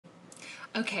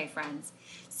Okay, friends.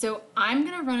 So I'm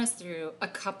going to run us through a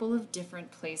couple of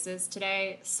different places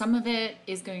today. Some of it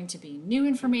is going to be new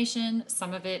information.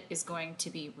 Some of it is going to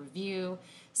be review.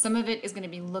 Some of it is going to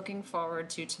be looking forward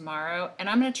to tomorrow. And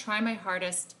I'm going to try my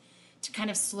hardest to kind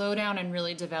of slow down and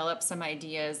really develop some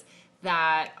ideas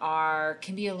that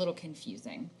can be a little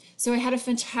confusing. So I had a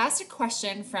fantastic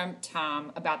question from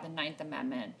Tom about the Ninth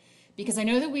Amendment, because I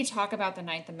know that we talk about the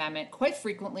Ninth Amendment quite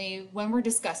frequently when we're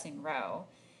discussing Roe.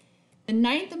 The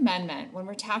Ninth Amendment, when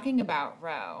we're talking about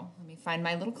Roe, let me find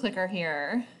my little clicker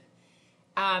here.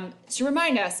 To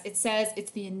remind us, it says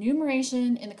it's the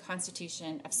enumeration in the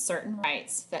Constitution of certain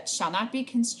rights that shall not be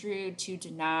construed to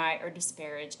deny or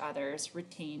disparage others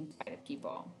retained by the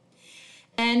people.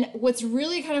 And what's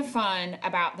really kind of fun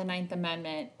about the Ninth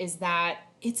Amendment is that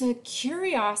it's a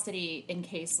curiosity in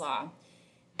case law.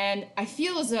 And I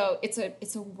feel as though it's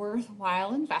a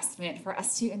worthwhile investment for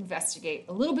us to investigate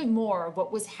a little bit more of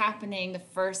what was happening the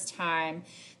first time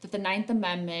that the Ninth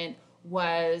Amendment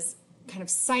was kind of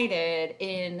cited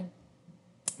in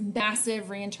massive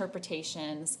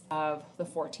reinterpretations of the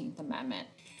 14th Amendment.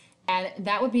 And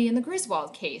that would be in the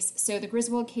Griswold case. So the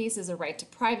Griswold case is a right to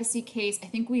privacy case. I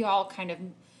think we all kind of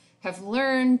have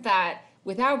learned that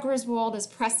without Griswold as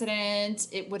precedent,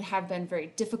 it would have been very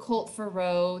difficult for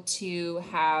Roe to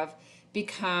have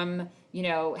become,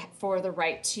 for the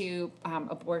right to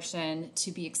abortion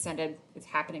to be extended. It's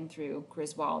happening through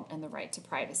Griswold and the right to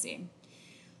privacy.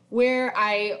 Where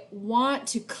I want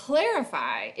to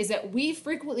clarify is that we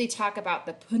frequently talk about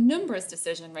the penumbras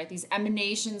decision, right? These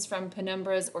emanations from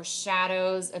penumbras or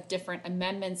shadows of different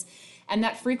amendments. And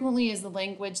that frequently is the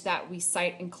language that we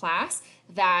cite in class.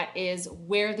 That is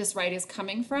where this right is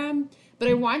coming from. But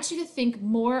I want you to think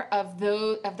more of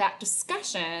that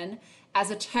discussion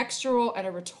as a textual and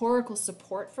a rhetorical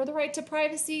support for the right to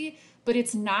privacy, but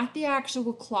it's not the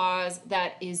actual clause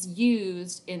that is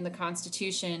used in the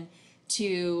Constitution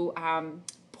to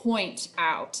point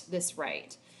out this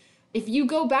right. If you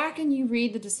go back and you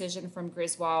read the decision from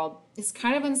Griswold, it's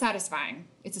kind of unsatisfying.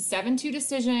 It's a 7-2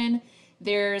 decision.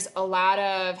 There's a lot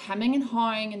of hemming and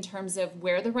hawing in terms of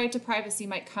where the right to privacy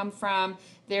might come from.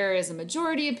 There is a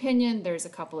majority opinion, there's a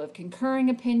couple of concurring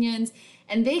opinions,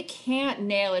 and they can't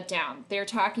nail it down. They're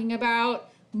talking about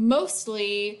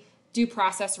mostly due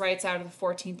process rights out of the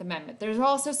 14th Amendment. There's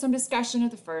also some discussion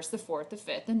of the 1st, the 4th, the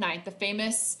 5th, the 9th, the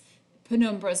famous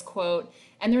Penumbra's quote,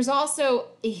 and there's also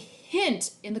a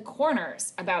hint in the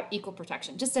corners about equal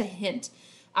protection, just a hint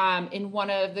in one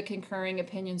of the concurring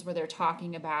opinions where they're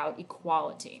talking about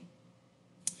equality.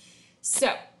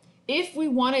 So if we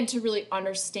wanted to really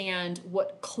understand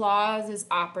what clause is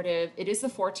operative, it is the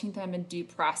 14th Amendment due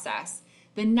process.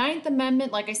 The 9th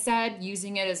Amendment, like I said,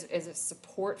 using it as a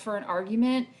support for an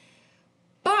argument,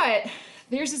 but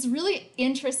there's this really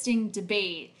interesting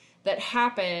debate that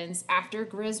happens after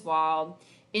Griswold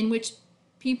in which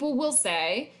people will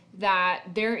say that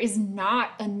there is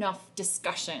not enough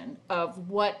discussion of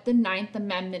what the Ninth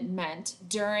Amendment meant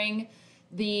during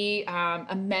the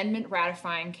amendment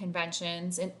ratifying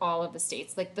conventions in all of the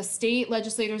states. Like the state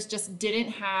legislators just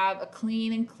didn't have a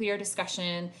clean and clear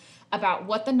discussion about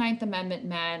what the Ninth Amendment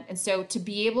meant. And so to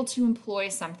be able to employ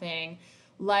something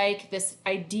like this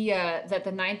idea that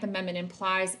the Ninth Amendment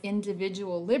implies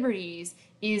individual liberties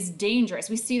is dangerous.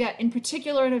 We see that in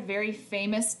particular in a very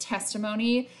famous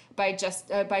testimony by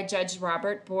Judge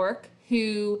Robert Bork,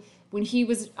 who, when he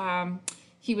was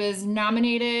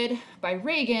nominated by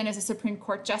Reagan as a Supreme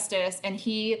Court justice, and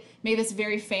he made this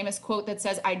very famous quote that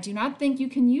says, "I do not think you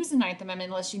can use the Ninth Amendment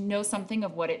unless you know something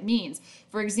of what it means."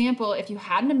 For example, if you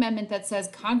had an amendment that says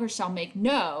Congress shall make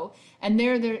no, and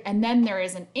then there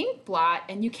is an ink blot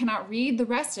and you cannot read the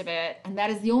rest of it, and that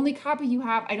is the only copy you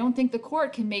have, I don't think the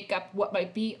court can make up what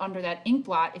might be under that ink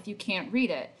blot if you can't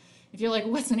read it. If you're like,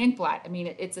 what's an ink blot? I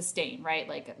mean, it's a stain, right?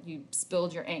 Like you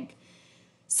spilled your ink.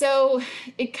 So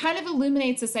it kind of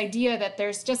illuminates this idea that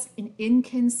there's just an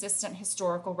inconsistent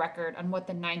historical record on what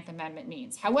the Ninth Amendment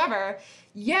means. However,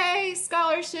 yay,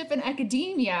 scholarship and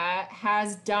academia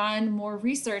has done more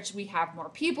research. We have more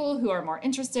people who are more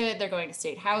interested. They're going to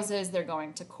state houses, they're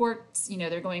going to courts,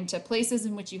 they're going to places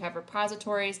in which you have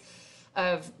repositories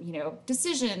of,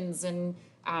 decisions and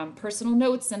personal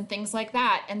notes and things like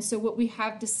that. And so what we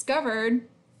have discovered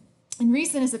in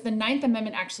recent is that the Ninth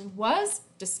Amendment actually was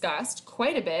discussed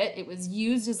quite a bit. It was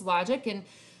used as logic in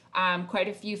quite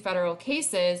a few federal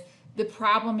cases. The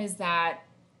problem is that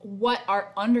what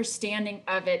our understanding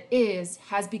of it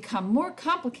has become more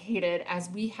complicated as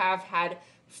we have had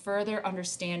further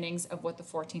understandings of what the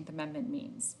 14th Amendment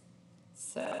means.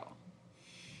 So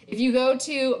If you go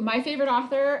to my favorite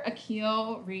author,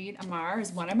 Akil Reed Amar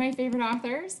is one of my favorite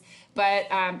authors, but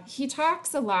he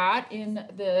talks a lot in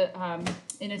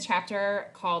a chapter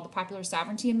called The Popular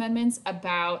Sovereignty Amendments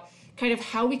about kind of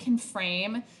how we can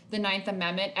frame the Ninth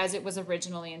Amendment as it was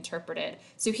originally interpreted.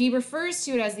 So he refers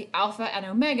to it as the alpha and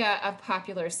omega of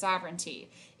popular sovereignty.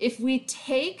 If we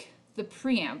take the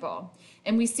preamble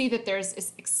and we see that there's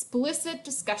this explicit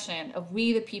discussion of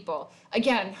we the people,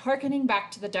 again, hearkening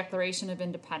back to the Declaration of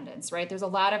Independence, right? There's a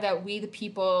lot of that we the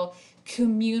people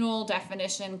communal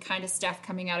definition kind of stuff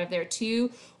coming out of there too.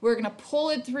 We're going to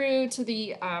pull it through to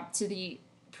the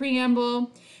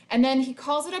preamble, and then he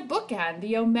calls it a bookend,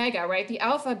 the omega, right? The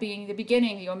alpha being the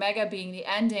beginning, the omega being the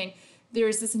ending.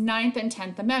 There's this 9th and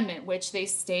 10th Amendment, which they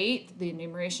state the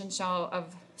enumeration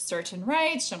of certain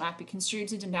rights shall not be construed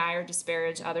to deny or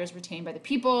disparage others retained by the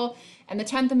people, and the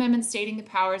 10th Amendment stating the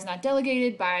powers not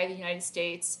delegated by the United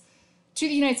States to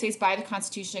the United States by the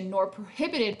Constitution nor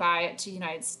prohibited by it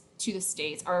to the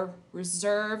states are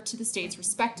reserved to the states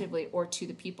respectively or to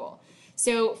the people.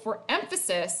 So for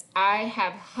emphasis, I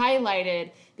have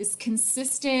highlighted this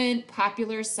consistent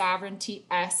popular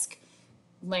sovereignty-esque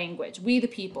language. We the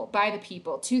people, by the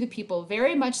people, to the people,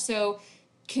 very much so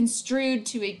construed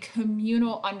to a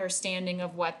communal understanding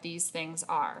of what these things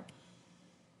are.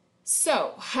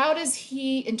 So how does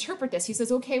he interpret this? He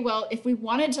says, okay, well, if we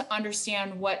wanted to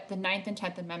understand what the 9th and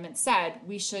 10th Amendment said,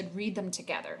 we should read them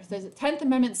together. The 10th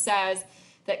Amendment says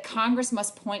that Congress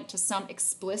must point to some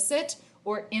explicit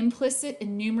or implicit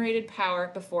enumerated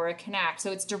power before it can act.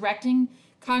 So it's directing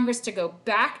Congress to go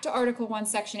back to Article 1,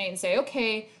 Section 8 and say,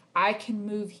 okay, I can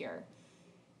move here.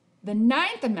 The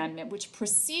 9th Amendment, which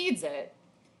precedes it,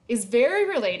 is very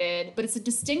related, but it's a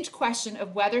distinct question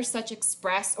of whether such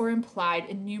express or implied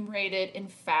enumerated in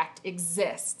fact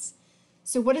exists.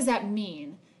 So what does that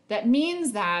mean? That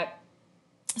means that,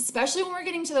 especially when we're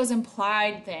getting to those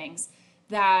implied things,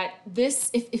 that this,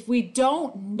 if we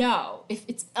don't know, if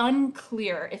it's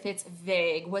unclear, if it's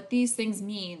vague, what these things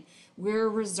mean, we're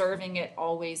reserving it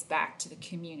always back to the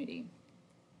community.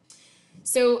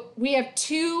 So we have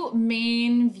two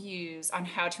main views on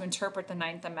how to interpret the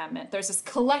 9th Amendment. There's this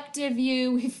collective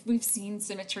view. We've seen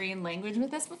symmetry in language with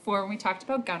this before when we talked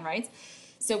about gun rights.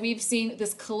 So we've seen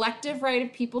this collective right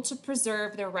of people to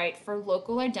preserve their right for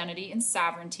local identity and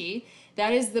sovereignty.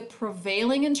 That is the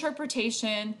prevailing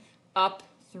interpretation up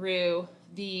through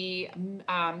the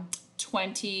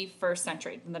 21st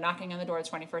century, the knocking on the door of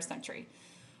the 21st century.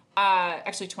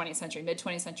 Actually 20th century,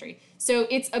 mid-20th century. So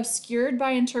it's obscured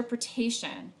by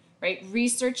interpretation, right?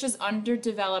 Research is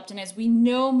underdeveloped, and as we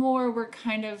know more, we're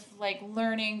kind of like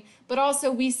learning, but also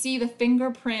we see the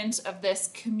fingerprint of this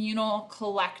communal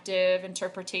collective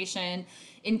interpretation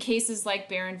in cases like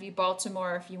Barron v.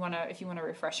 Baltimore. If you want to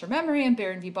refresh your memory on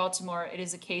Barron v. Baltimore, it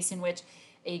is a case in which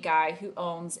a guy who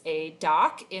owns a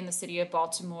dock in the city of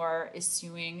Baltimore is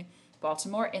suing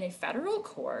Baltimore in a federal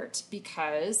court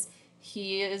because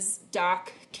his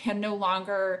dock can no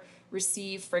longer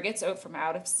receive frigates from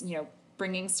out of,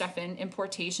 bringing stuff in,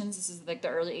 importations. This is like the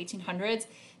early 1800s,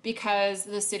 because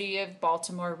the city of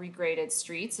Baltimore regraded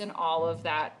streets and all of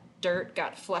that dirt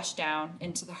got flushed down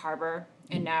into the harbor,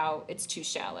 and now it's too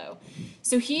shallow.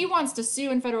 So he wants to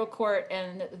sue in federal court,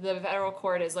 and the federal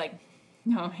court is like,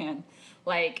 no, man,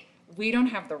 like, we don't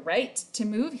have the right to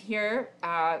move here.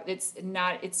 It's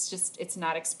not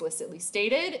explicitly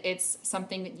stated. It's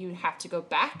something that you have to go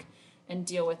back and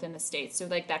deal with in the states. So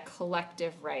like that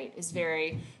collective right is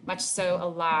very much so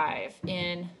alive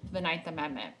in the 9th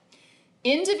Amendment.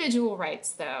 Individual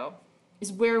rights, though,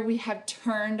 is where we have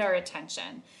turned our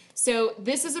attention. So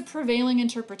this is a prevailing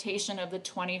interpretation of the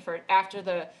 21st, after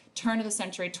the turn of the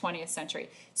century, 20th century.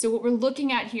 So what we're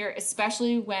looking at here,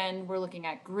 especially when we're looking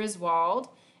at Griswold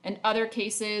and other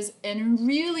cases, and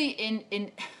really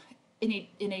in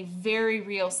a very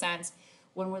real sense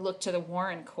when we look to the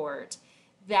Warren Court,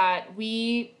 that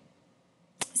we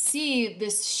see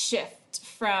this shift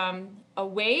from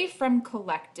away from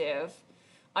collective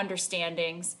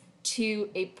understandings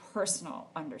to a personal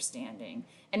understanding.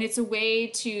 And it's a way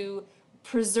to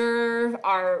preserve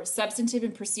our substantive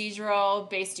and procedural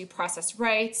based due process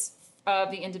rights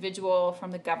of the individual from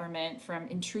the government, from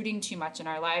intruding too much in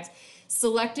our lives.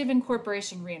 Selective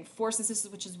incorporation reinforces this,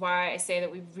 which is why I say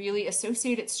that we really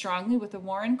associate it strongly with the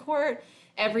Warren Court.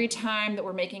 Every time that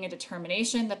we're making a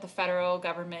determination that the federal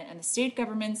government and the state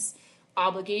government's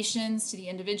obligations to the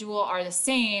individual are the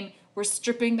same, we're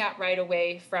stripping that right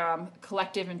away from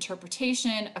collective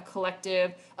interpretation,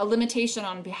 a limitation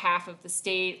on behalf of the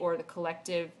state or the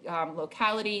collective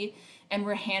locality, and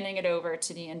we're handing it over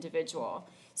to the individual.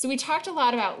 So we talked a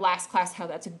lot about last class how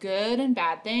that's a good and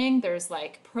bad thing. There's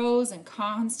like pros and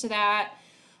cons to that.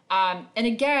 And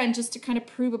again, just to kind of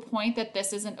prove a point that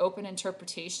this is an open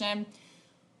interpretation,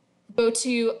 go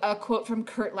to a quote from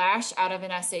Kurt Lash out of an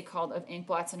essay called Of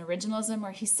Inkblots and Originalism,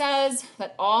 where he says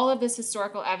that all of this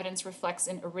historical evidence reflects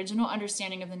an original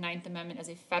understanding of the Ninth Amendment as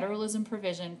a federalism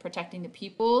provision protecting the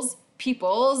people's,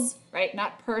 right,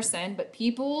 not person, but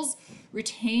people's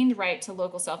retained right to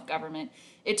local self-government.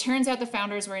 It turns out the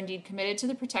founders were indeed committed to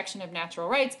the protection of natural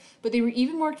rights, but they were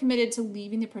even more committed to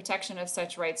leaving the protection of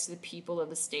such rights to the people of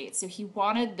the state. So he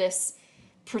wanted this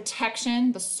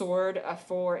protection, the sword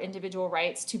for individual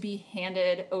rights, to be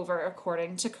handed over,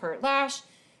 according to Kurt Lash,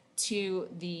 to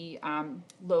the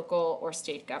local or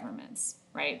state governments,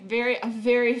 right? A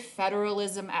very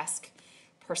federalism-esque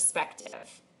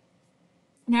perspective.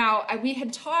 Now, we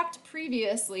had talked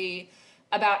previously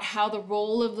about how the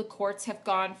role of the courts have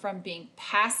gone from being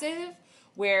passive,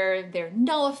 where they're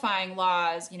nullifying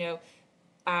laws,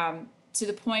 to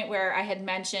the point where I had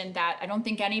mentioned that I don't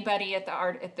think anybody at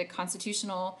the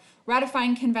constitutional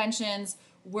ratifying conventions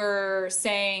were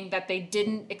saying that they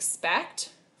didn't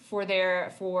expect for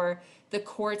the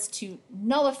courts to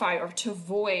nullify or to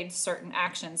void certain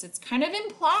actions. It's kind of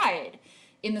implied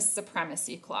in the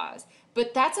supremacy clause,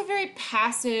 but that's a very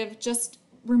passive just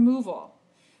removal.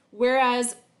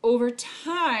 Whereas over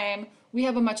time, we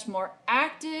have a much more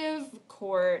active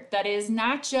court that is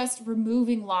not just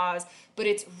removing laws, but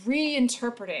it's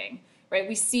reinterpreting, right?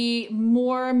 We see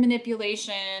more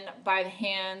manipulation by the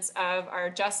hands of our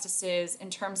justices in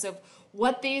terms of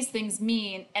what these things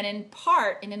mean. And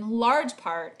in large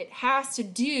part, it has to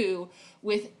do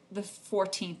with the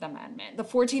 14th Amendment. The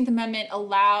 14th Amendment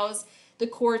allows the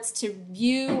courts to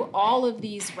view all of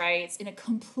these rights in a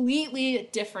completely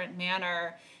different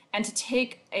manner and to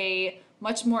take a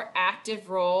much more active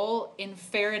role in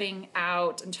ferreting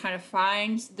out and trying to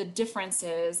find the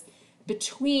differences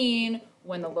between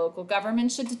when the local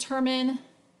government should determine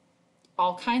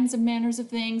all kinds of manners of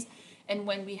things and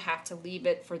when we have to leave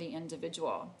it for the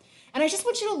individual. And I just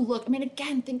want you to look,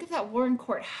 again, think of that Warren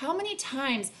Court. How many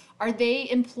times are they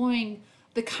employing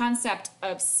the concept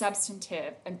of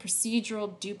substantive and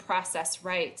procedural due process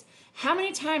rights? How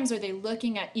many times are they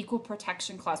looking at equal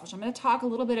protection clause, which I'm going to talk a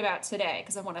little bit about today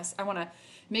because I want to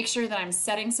make sure that I'm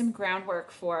setting some groundwork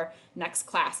for next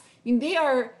class. They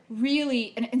are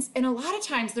really, and a lot of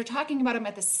times they're talking about them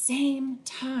at the same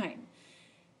time.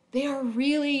 They are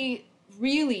really,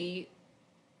 really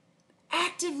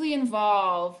actively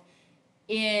involved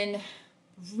in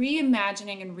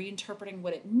reimagining and reinterpreting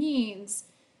what it means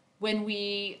when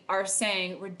we are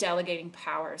saying we're delegating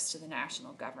powers to the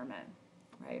national government,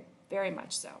 right? Very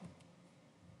much so.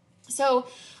 So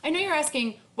I know you're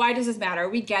asking, why does this matter?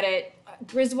 We get it.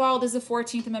 Griswold is a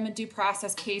 14th Amendment due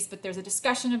process case, but there's a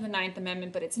discussion of the 9th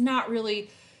Amendment, but it's not really,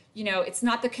 it's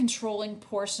not the controlling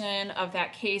portion of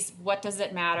that case. What does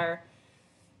it matter?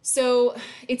 So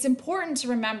it's important to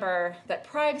remember that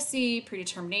privacy,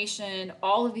 predetermination,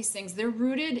 all of these things, they're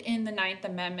rooted in the 9th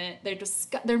Amendment.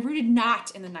 They're rooted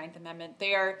not in the 9th Amendment.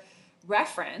 They are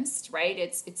referenced, right?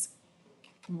 It's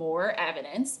more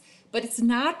evidence, but it's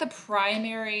not the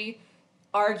primary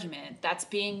argument that's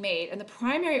being made. And the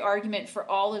primary argument for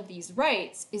all of these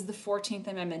rights is the 14th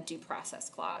Amendment due process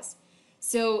clause.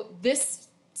 So this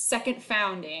second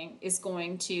founding is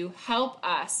going to help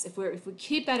us, if we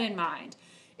keep that in mind,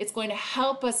 it's going to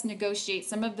help us negotiate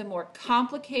some of the more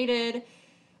complicated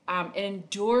and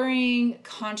enduring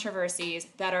controversies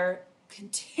that are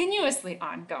continuously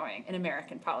ongoing in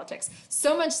American politics.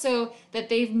 So much so that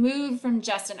they've moved from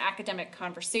just an academic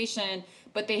conversation,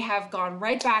 but they have gone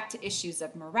right back to issues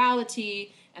of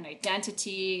morality and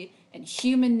identity and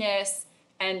humanness.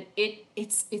 And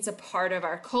it's a part of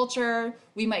our culture.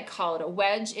 We might call it a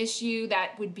wedge issue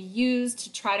that would be used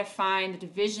to try to find the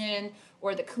division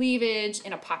or the cleavage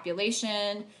in a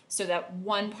population so that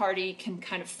one party can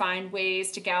kind of find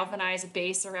ways to galvanize a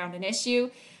base around an issue.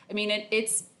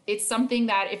 It's something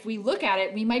that if we look at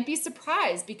it, we might be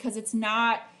surprised because it's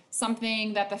not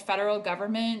something that the federal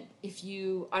government, if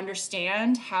you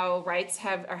understand how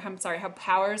how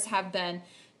powers have been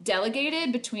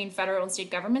delegated between federal and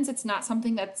state governments, it's not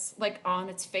something that's like on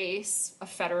its face a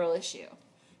federal issue.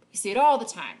 We see it all the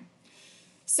time.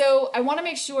 So I want to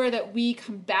make sure that we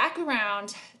come back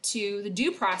around to the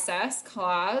due process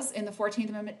clause in the 14th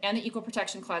Amendment and the equal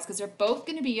protection clause because they're both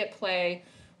going to be at play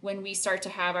when we start to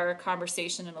have our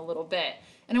conversation in a little bit.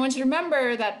 And I want you to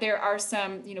remember that there are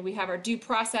some, we have our due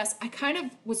process. I kind of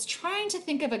was trying to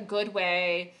think of a good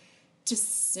way to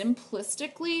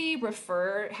simplistically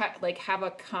have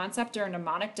a concept or a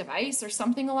mnemonic device or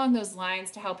something along those lines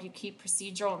to help you keep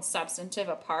procedural and substantive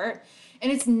apart.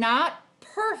 And it's not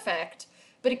perfect,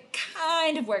 but it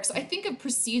kind of works. So I think of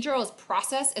procedural as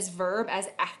process, as verb, as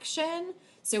action.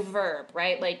 So verb,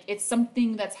 right? Like it's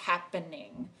something that's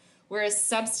happening. Whereas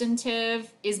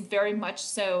substantive is very much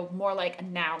so more like a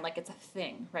noun, like it's a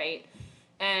thing, right?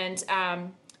 And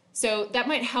so that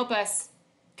might help us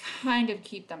kind of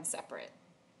keep them separate,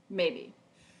 maybe.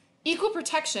 Equal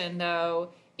protection, though,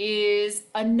 is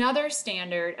another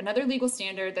standard, another legal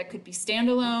standard that could be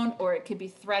standalone or it could be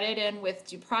threaded in with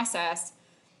due process,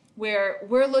 where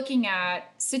we're looking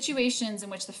at situations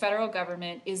in which the federal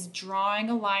government is drawing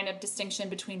a line of distinction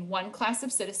between one class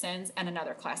of citizens and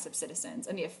another class of citizens,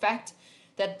 and the effect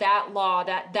that law,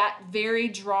 that very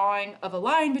drawing of a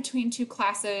line between two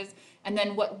classes, and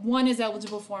then what one is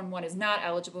eligible for and one is not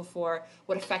eligible for,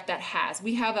 what effect that has.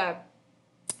 We have a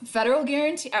federal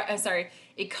guarantee,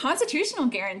 a constitutional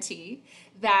guarantee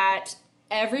that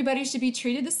everybody should be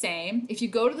treated the same. If you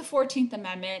go to the 14th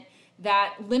Amendment,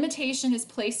 that limitation is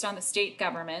placed on the state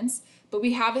governments, but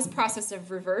we have this process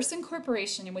of reverse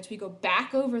incorporation in which we go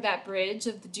back over that bridge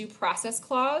of the due process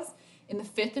clause in the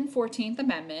 5th and 14th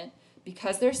Amendment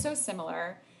because they're so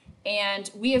similar. And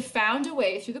we have found a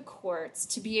way through the courts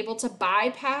to be able to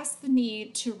bypass the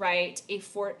need to write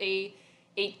a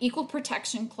equal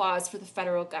protection clause for the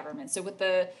federal government. So what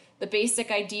the basic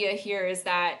idea here is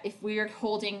that if we are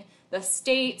holding the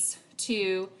states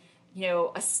to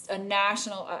a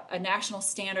national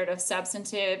standard of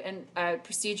substantive and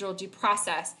procedural due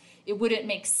process, it wouldn't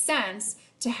make sense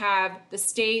to have the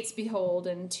states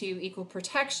beholden to equal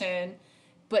protection,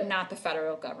 but not the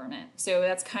federal government. So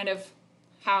that's kind of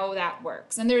how that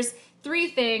works. And there's three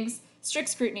things: strict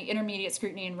scrutiny, intermediate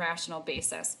scrutiny, and rational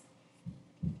basis.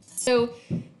 So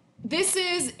this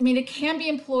is, it can be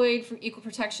employed for equal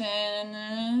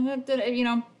protection,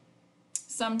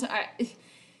 sometimes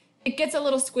it gets a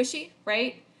little squishy,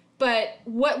 right? But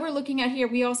what we're looking at here,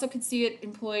 we also could see it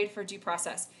employed for due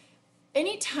process.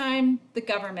 Anytime the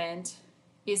government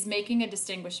is making a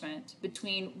distinguishment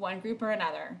between one group or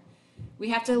another, we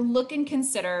have to look and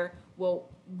consider, well,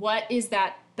 what is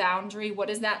that boundary? What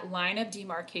is that line of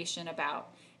demarcation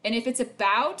about? And if it's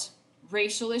about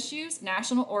racial issues,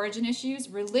 national origin issues,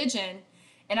 religion,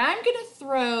 and I'm going to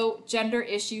throw gender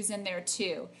issues in there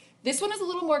too. This one is a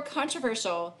little more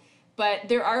controversial, but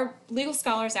there are legal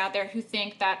scholars out there who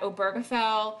think that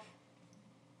Obergefell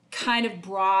kind of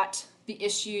brought the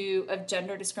issue of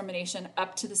gender discrimination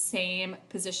up to the same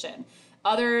position.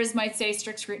 Others might say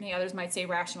strict scrutiny, others might say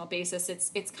rational basis.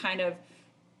 It's kind of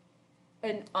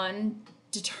an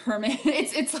undetermined,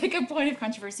 it's like a point of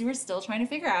controversy we're still trying to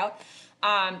figure out,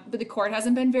 but the court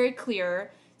hasn't been very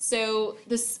clear. So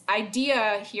this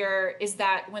idea here is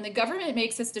that when the government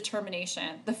makes this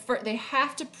determination, they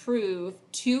have to prove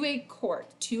to a court,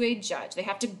 to a judge, they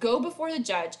have to go before the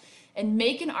judge and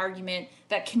make an argument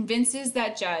that convinces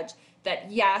that judge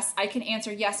that yes, I can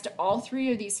answer yes to all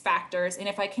three of these factors. And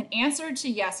if I can answer to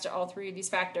yes to all three of these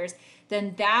factors,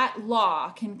 then that law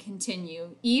can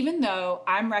continue, even though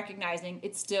I'm recognizing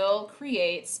it still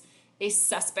creates a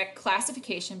suspect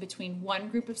classification between one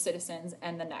group of citizens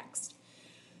and the next.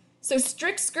 So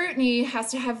strict scrutiny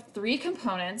has to have three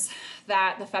components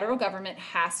that the federal government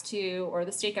has to, or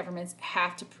the state governments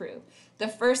have to prove. The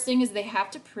first thing is they have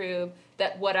to prove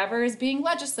that whatever is being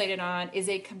legislated on is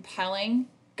a compelling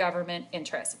government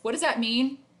interest. What does that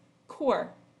mean?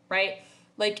 Core, right?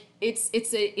 Like it's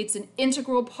an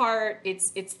integral part,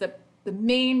 it's the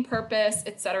main purpose,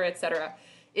 et cetera, et cetera.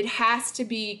 It has to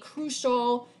be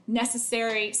crucial,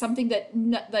 necessary, something that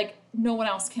no one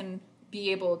else can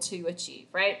be able to achieve,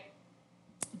 right?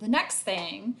 The next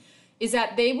thing is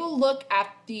that they will look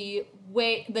at the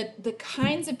way that the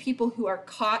kinds of people who are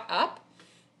caught up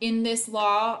in this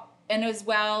law, and as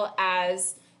well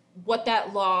as what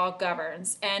that law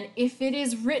governs. And if it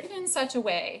is written in such a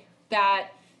way that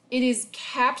it is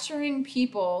capturing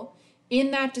people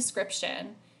in that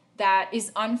description that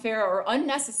is unfair or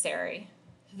unnecessary,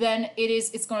 then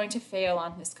it's going to fail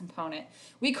on this component.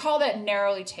 We call that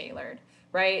narrowly tailored,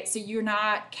 right? So you're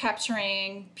not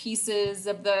capturing pieces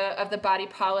of the body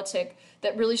politic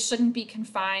that really shouldn't be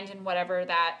confined in whatever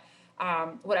that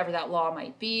law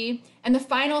might be. And the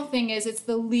final thing is it's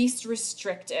the least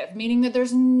restrictive, meaning that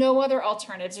there's no other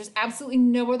alternatives. There's absolutely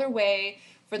no other way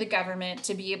for the government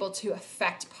to be able to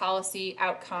affect policy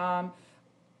outcome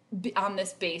on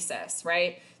this basis,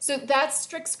 right? So that's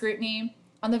strict scrutiny.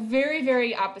 On the very,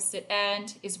 very opposite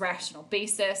end is rational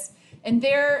basis. And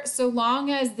there, so long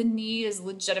as the need is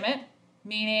legitimate,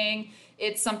 meaning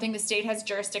it's something the state has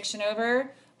jurisdiction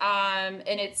over, and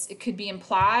it could be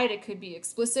implied, it could be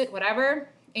explicit, whatever,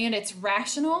 and it's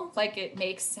rational, like it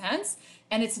makes sense,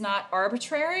 and it's not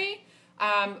arbitrary.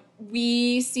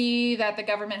 We see that the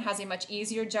government has a much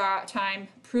easier time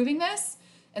proving this.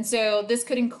 And so this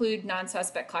could include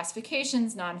non-suspect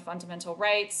classifications, non-fundamental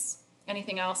rights,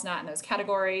 anything else not in those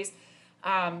categories.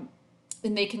 And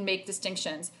they can make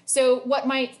distinctions. So what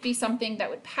might be something that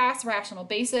would pass rational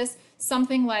basis?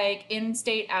 Something like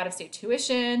in-state, out-of-state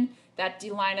tuition, that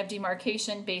line of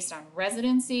demarcation based on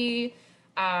residency,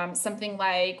 something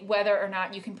like whether or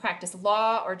not you can practice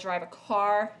law or drive a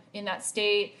car in that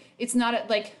state. It's not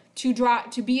like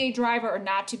to be a driver or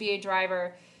not to be a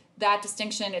driver. That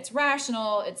distinction, it's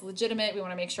rational, it's legitimate. We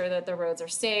want to make sure that the roads are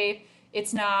safe.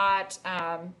 It's not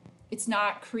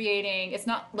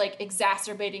like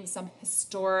exacerbating some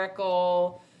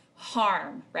historical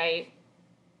harm, right?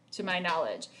 To my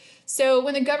knowledge. So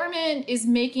when the government is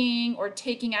making or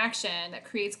taking action that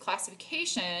creates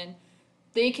classification,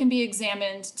 they can be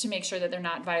examined to make sure that they're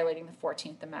not violating the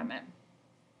 14th Amendment.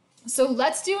 So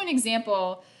let's do an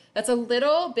example that's a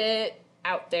little bit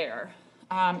out there.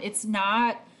 It's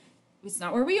not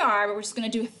where we are, but we're just going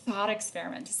to do a thought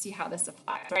experiment to see how this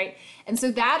applies, right? And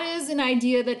so that is an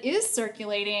idea that is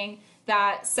circulating,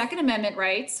 that Second Amendment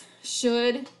rights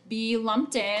should be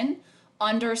lumped in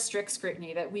under strict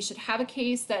scrutiny, that we should have a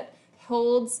case that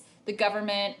holds the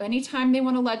government, anytime they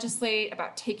want to legislate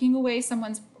about taking away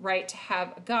someone's right to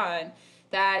have a gun,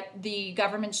 that the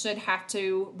government should have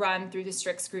to run through the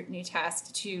strict scrutiny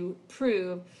test to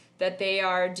prove that they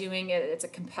are doing it, it's a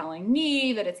compelling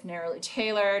need, that it's narrowly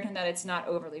tailored, and that it's not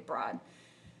overly broad.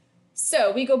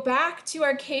 So we go back to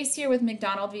our case here with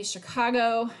McDonald v.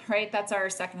 Chicago, right? That's our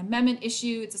Second Amendment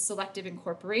issue. It's a selective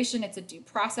incorporation. It's a due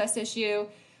process issue.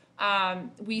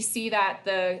 We see that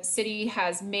the city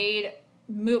has made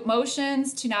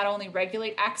motions to not only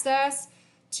regulate access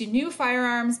to new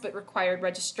firearms, but required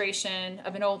registration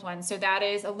of an old one. So that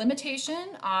is a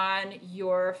limitation on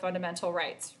your fundamental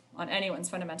rights, on anyone's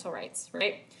fundamental rights,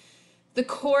 right? The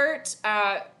court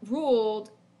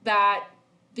ruled that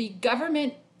the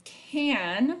government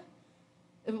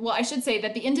I should say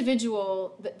that the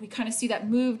individual, that we kind of see that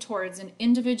move towards an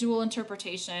individual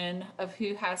interpretation of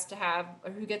who has to have,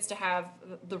 or who gets to have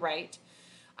the right,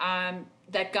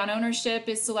 that gun ownership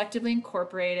is selectively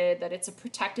incorporated, that it's a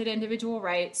protected individual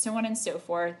right, so on and so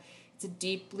forth. It's a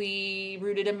deeply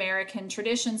rooted American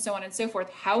tradition, so on and so forth.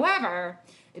 However,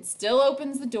 it still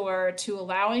opens the door to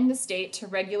allowing the state to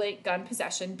regulate gun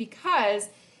possession, because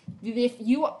if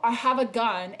you have a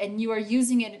gun and you are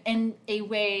using it in a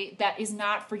way that is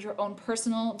not for your own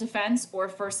personal defense or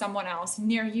for someone else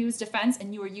near you's defense,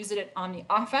 and you are using it on the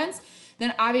offense,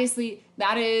 then obviously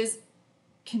that is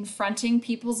confronting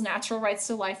people's natural rights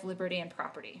to life, liberty, and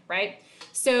property, right?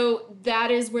 So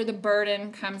that is where the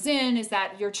burden comes in, is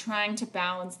that you're trying to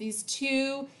balance these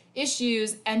two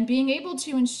issues and being able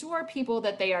to ensure people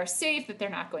that they are safe, that they're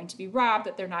not going to be robbed,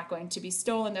 that they're not going to be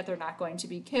stolen, that they're not going to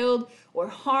be killed or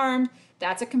harmed.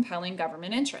 That's a compelling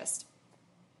government interest.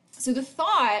 So the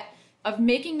thought of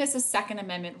making this a Second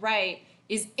Amendment right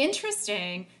is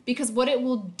interesting, because what it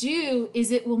will do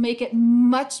is it will make it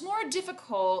much more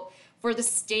difficult for the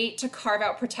state to carve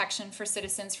out protection for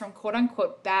citizens from quote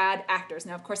unquote bad actors.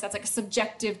 Now, of course, that's like a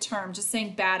subjective term, just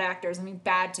saying bad actors, I mean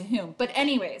bad to whom? But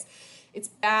anyways, it's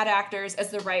bad actors,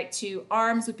 as the right to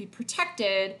arms would be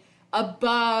protected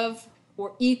above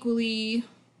or equally,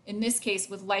 in this case,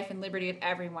 with life and liberty of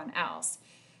everyone else.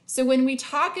 So when we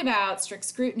talk about strict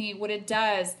scrutiny, what it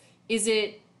does is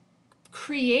it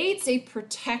creates a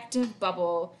protective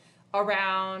bubble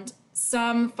around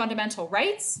some fundamental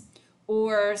rights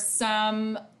or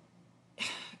some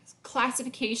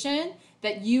classification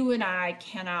that you and I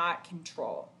cannot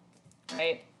control,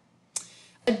 right?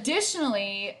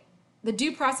 Additionally, the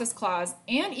due process clause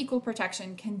and equal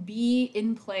protection can be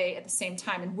in play at the same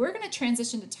time. And we're going to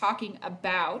transition to talking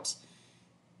about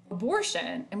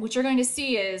abortion. And what you're going to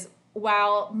see is,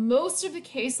 while most of the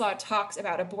case law talks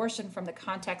about abortion from the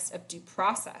context of due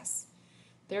process,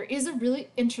 there is a really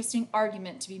interesting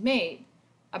argument to be made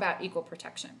about equal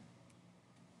protection.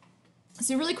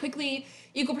 So really quickly,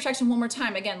 equal protection one more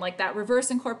time. Again, like that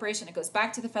reverse incorporation, it goes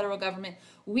back to the federal government.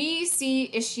 We see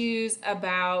issues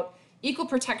about equal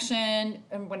protection,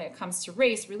 and when it comes to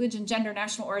race, religion, gender,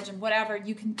 national origin, whatever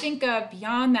you can think of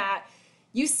beyond that,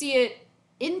 you see it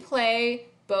in play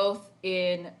both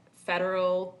in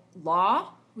federal law,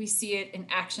 we see it in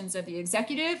actions of the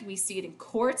executive, we see it in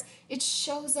courts, it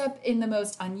shows up in the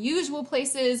most unusual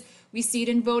places, we see it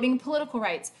in voting political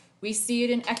rights, We see it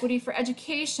in equity for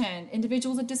education,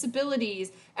 individuals with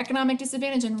disabilities, economic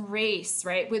disadvantage, and race,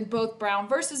 right? With both Brown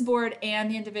versus Board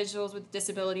and the Individuals with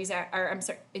Disabilities Act, or I'm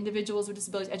sorry, Individuals with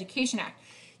Disabilities Education Act.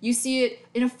 You see it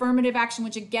in affirmative action,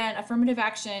 which again, affirmative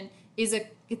action is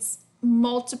it's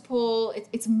multiple,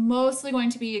 it's mostly going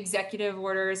to be executive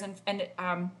orders and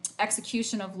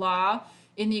execution of law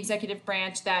in the executive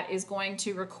branch that is going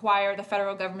to require the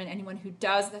federal government, anyone who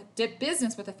does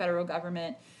business with the federal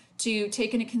government, to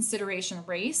take into consideration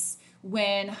race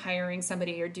when hiring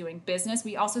somebody or doing business.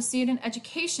 We also see it in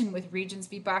education with Regents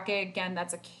v. Bakke. Again,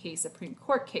 that's a Supreme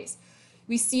Court case.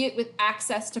 We see it with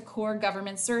access to core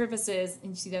government services, and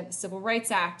you see that in the Civil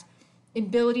Rights Act.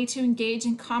 Ability to engage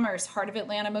in commerce, Heart of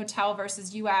Atlanta Motel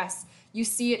versus U.S. You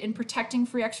see it in protecting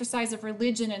free exercise of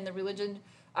religion and the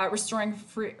restoring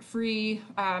free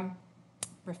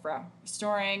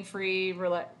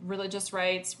religious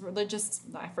rights,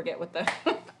 I forget what the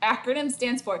acronym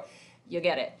stands for. You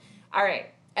get it. All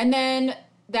right. And then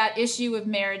that issue of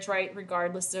marriage right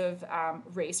regardless of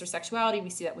race or sexuality, we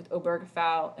see that with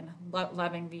Obergefell and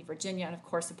Loving v. Virginia, and of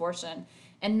course abortion.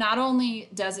 And not only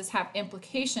does this have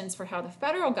implications for how the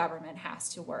federal government has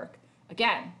to work,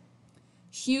 again,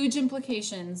 huge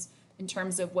implications in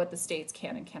terms of what the states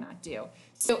can and cannot do.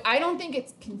 So I don't think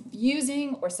it's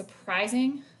confusing or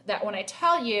surprising that when I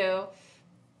tell you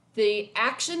the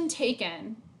action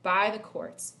taken by the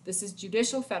courts, this is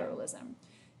judicial federalism,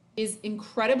 is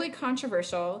incredibly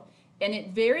controversial, and it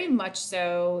very much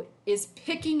so is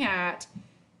picking at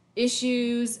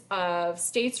issues of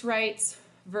states' rights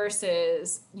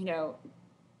versus,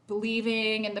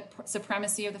 believing in the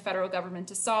supremacy of the federal government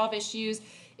to solve issues.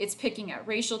 It's picking at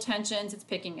racial tensions. It's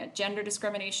picking at gender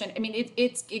discrimination. I mean,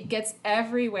 it gets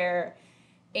everywhere.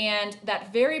 And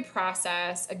that very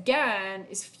process, again,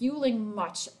 is fueling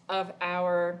much of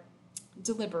our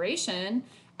deliberation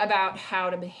about how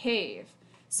to behave.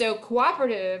 So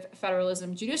cooperative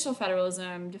federalism, judicial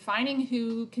federalism, defining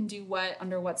who can do what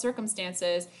under what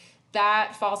circumstances,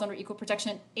 that falls under equal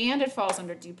protection, and it falls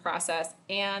under due process,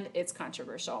 and it's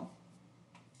controversial.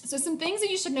 So some things that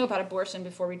you should know about abortion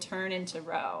before we turn into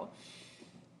Roe.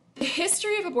 The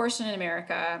history of abortion in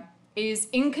America is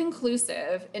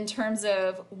inconclusive in terms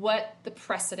of what the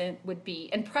precedent would be.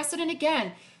 And precedent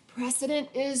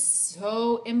is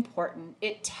so important.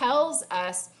 It tells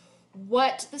us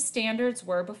what the standards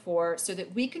were before so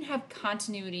that we can have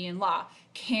continuity in law.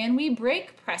 Can we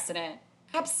break precedent?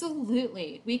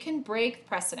 Absolutely. We can break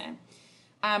precedent.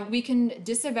 We can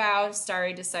disavow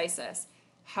stare decisis.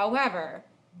 However,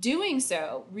 doing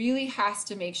so really has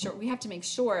to make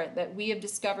sure that we have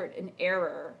discovered an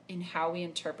error in how we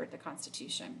interpret the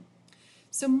Constitution.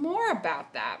 So more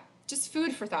about that, just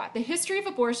food for thought. The history of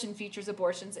abortion featured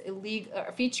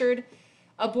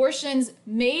abortions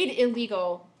made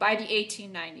illegal by the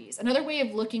 1890s. Another way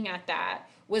of looking at that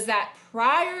was that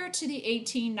prior to the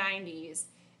 1890s,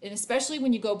 and especially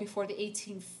when you go before the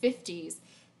 1850s,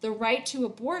 the right to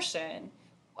abortion,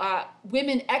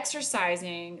 women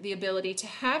exercising the ability to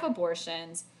have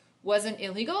abortions, wasn't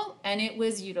illegal, and it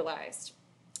was utilized.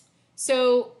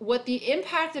 So what the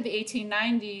impact of the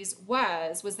 1890s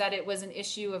was that it was an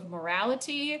issue of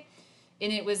morality,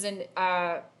 and it was an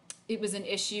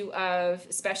issue of,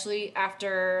 especially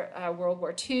after World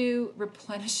War II,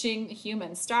 replenishing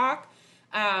human stock,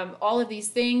 all of these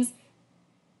things.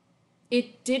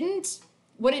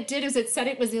 What it did is it said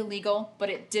it was illegal, but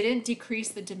it didn't decrease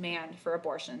the demand for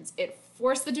abortions. It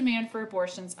forced the demand for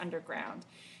abortions underground.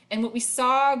 And what we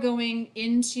saw going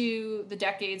into the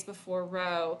decades before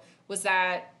Roe was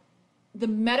that the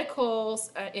medical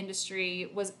industry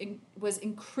was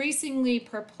increasingly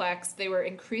perplexed. They were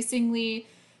increasingly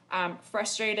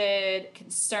frustrated,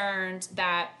 concerned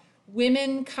that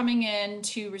women coming in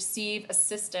to receive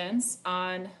assistance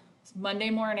on Monday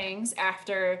mornings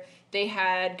after they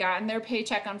had gotten their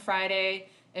paycheck on Friday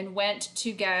and went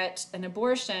to get an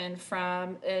abortion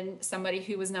from somebody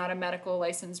who was not a medical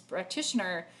licensed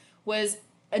practitioner was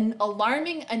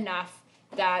alarming enough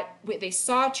that they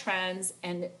saw trends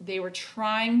and they were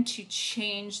trying to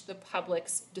change the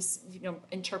public's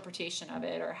interpretation of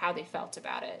it or how they felt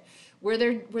about it. Were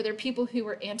there people who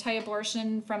were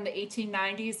anti-abortion from the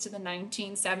 1890s to the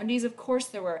 1970s? Of course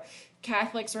there were.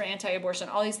 Catholics were anti-abortion,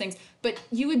 all these things. But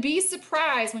you would be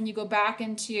surprised when you go back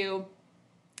into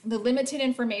the limited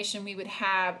information we would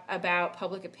have about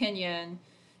public opinion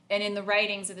and in the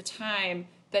writings of the time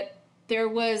that there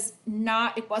was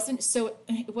not, it wasn't so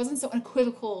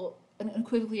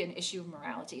unequivocally an issue of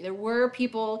morality. There were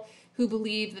people who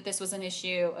believed that this was an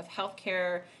issue of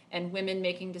healthcare and women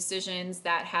making decisions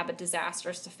that have a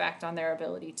disastrous effect on their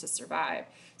ability to survive.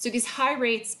 So these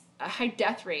high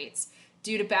death rates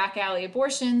due to back alley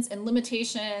abortions and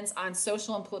limitations on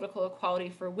social and political equality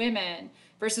for women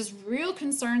versus real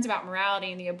concerns about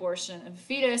morality and the abortion of the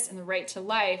fetus and the right to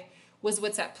life was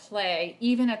what's at play,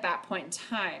 even at that point in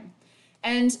time.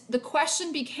 And the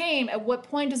question became, at what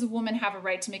point does a woman have a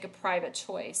right to make a private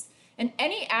choice? And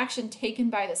any action taken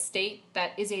by the state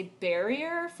that is a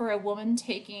barrier for a woman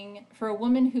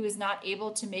who is not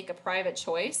able to make a private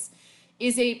choice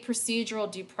is a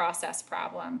procedural due process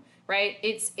problem, right?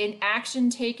 It's an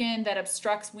action taken that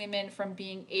obstructs women from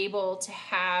being able to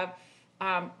have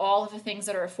all of the things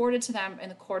that are afforded to them in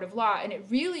the court of law. And it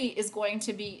really is going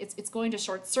to be, it's going to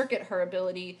short circuit her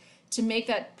ability to make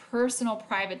that personal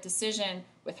private decision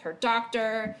with her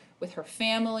doctor, with her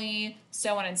family,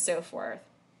 so on and so forth.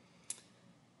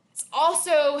 It's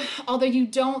also, although you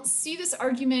don't see this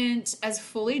argument as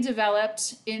fully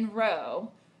developed in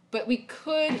Roe, but we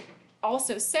could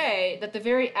also say that the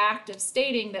very act of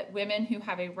stating that women who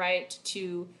have a right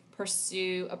to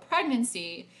pursue a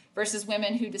pregnancy versus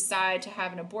women who decide to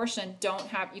have an abortion don't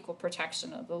have equal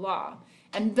protection of the law.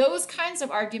 And those kinds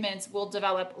of arguments will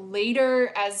develop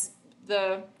later as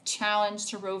the challenge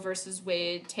to Roe versus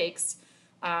Wade gets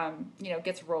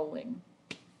rolling.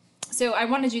 So I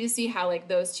wanted you to see how like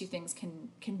those two things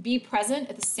can be present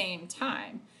at the same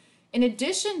time. In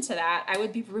addition to that, I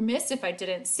would be remiss if I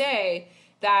didn't say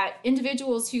that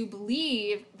individuals who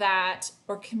believe that,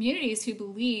 or communities who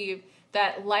believe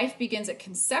that life begins at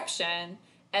conception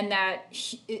and that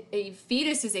a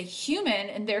fetus is a human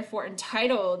and therefore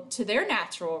entitled to their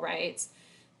natural rights,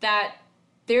 that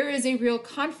there is a real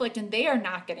conflict and they are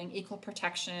not getting equal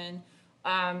protection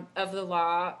of the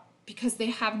law because they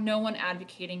have no one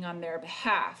advocating on their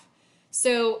behalf.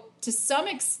 So to some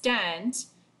extent,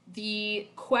 the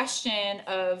question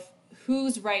of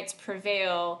whose rights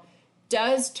prevail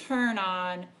does turn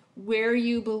on where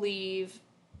you believe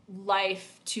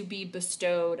life to be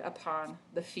bestowed upon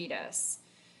the fetus.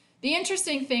 The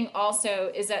interesting thing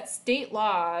also is that state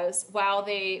laws, while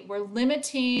they were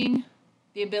limiting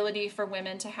the ability for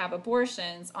women to have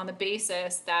abortions on the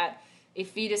basis that a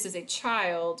fetus is a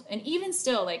child, and even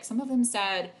still, like some of them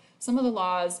said, some of the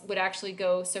laws would actually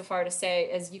go so far to say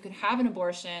as you could have an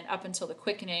abortion up until the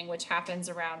quickening, which happens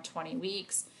around 20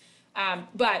 weeks.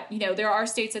 But there are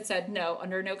states that said no,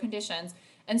 under no conditions.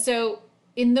 And so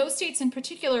in those states in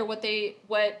particular, what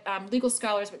legal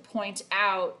scholars would point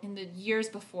out in the years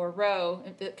before Roe,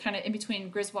 kind of in between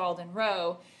Griswold and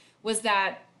Roe, was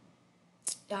that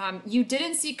you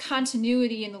didn't see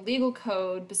continuity in the legal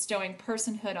code bestowing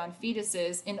personhood on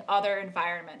fetuses in other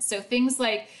environments. So things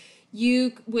like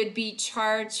you would be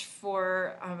charged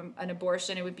for an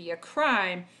abortion, it would be a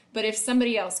crime, but if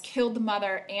somebody else killed the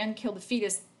mother and killed the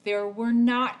fetus, there were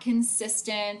not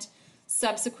consistent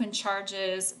subsequent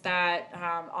charges that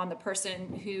on the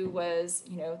person who was,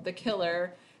 the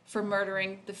killer for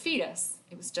murdering the fetus.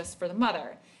 It was just for the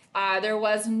mother. There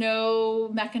was no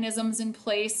mechanisms in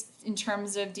place in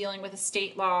terms of dealing with a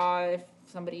state law. If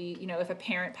somebody, if a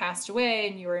parent passed away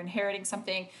and you were inheriting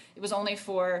something, it was only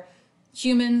for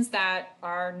humans that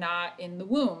are not in the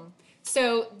womb.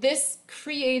 So this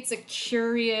creates a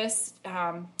curious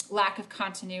lack of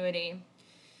continuity.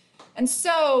 And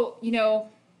so,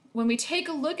 when we take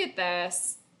a look at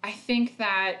this, I think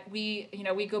that we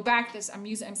go back.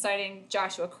 I'm citing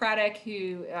Joshua Craddock,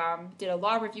 who did a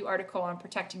law review article on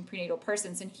protecting prenatal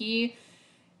persons, and he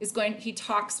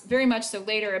talks very much so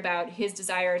later about his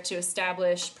desire to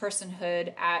establish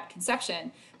personhood at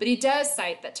conception. But he does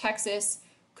cite that Texas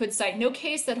could cite no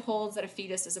case that holds that a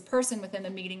fetus is a person within the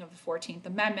meaning of the 14th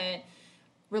Amendment,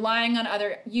 relying on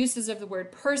other uses of the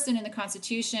word person in the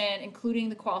Constitution, including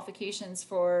the qualifications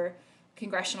for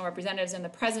congressional representatives and the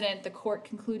president. The court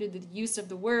concluded that the use of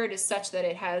the word is such that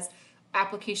it has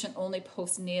application only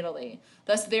postnatally.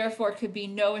 Thus, therefore, could be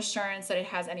no assurance that it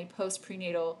has any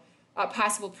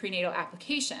possible prenatal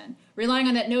application. Relying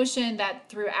on that notion that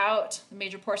throughout the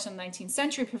major portion of the 19th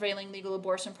century, prevailing legal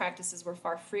abortion practices were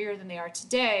far freer than they are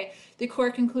today, the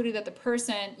court concluded that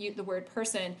the word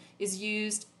person is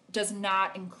used does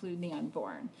not include the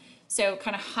unborn. So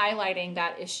kind of highlighting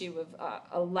that issue of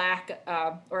a lack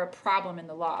or a problem in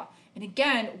the law. And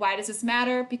again, why does this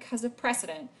matter? Because of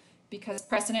precedent. Because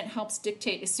precedent helps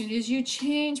dictate. As soon as you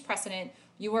change precedent,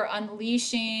 you are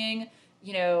unleashing,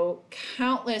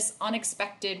 countless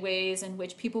unexpected ways in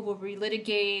which people will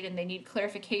relitigate and they need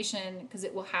clarification because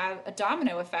it will have a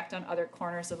domino effect on other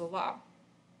corners of the law.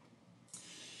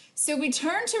 So we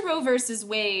turn to Roe versus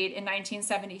Wade in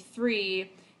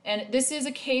 1973. And this is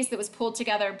a case that was pulled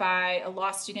together by a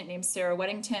law student named Sarah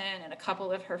Weddington and a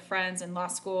couple of her friends in law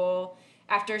school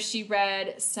after she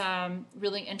read some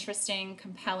really interesting,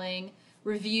 compelling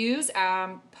reviews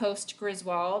post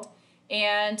Griswold,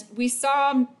 and we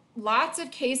saw lots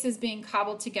of cases being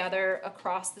cobbled together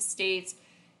across the states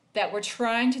that were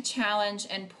trying to challenge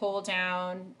and pull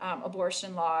down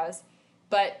abortion laws.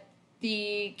 But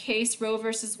the case Roe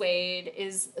versus Wade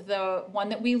is the one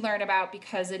that we learn about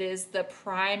because it is the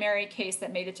primary case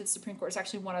that made it to the Supreme Court. There's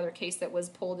actually one other case that was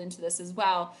pulled into this as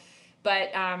well,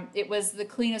 but it was the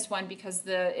cleanest one because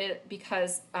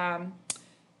Norma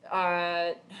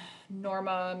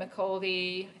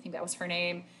McColvey, I think that was her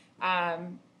name,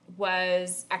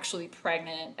 was actually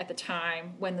pregnant at the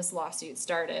time when this lawsuit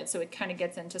started. So it kind of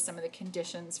gets into some of the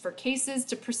conditions for cases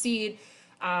to proceed.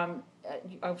 I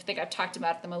think I've talked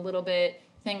about them a little bit.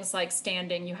 Things like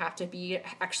standing, you have to be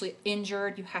actually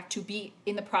injured. You have to be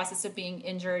in the process of being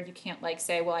injured. You can't like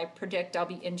say, well, I predict I'll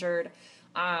be injured.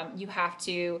 You have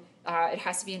to, it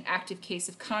has to be an active case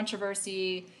of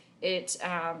controversy. It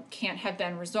can't have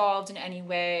been resolved in any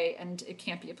way, and it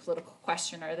can't be a political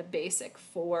question, or the basic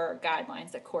 4 guidelines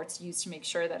that courts use to make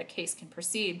sure that a case can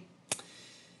proceed.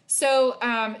 So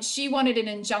she wanted an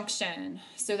injunction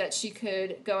so that she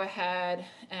could go ahead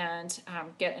and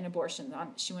get an abortion.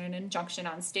 She wanted an injunction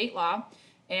on state law.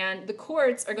 And the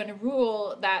courts are going to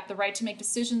rule that the right to make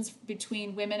decisions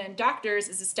between women and doctors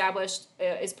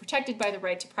is protected by the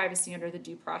right to privacy under the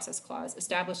Due Process Clause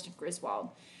established in Griswold.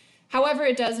 However,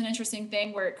 it does an interesting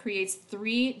thing where it creates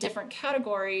 3 different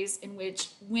categories in which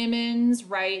women's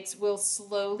rights will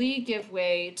slowly give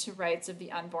way to rights of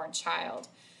the unborn child.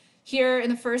 Here in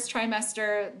the first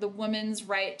trimester, the woman's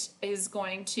right is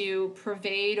going to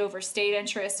pervade over state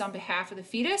interests on behalf of the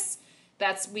fetus.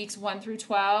 That's weeks 1 through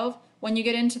 12. When you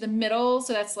get into the middle,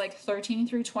 so that's like 13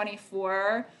 through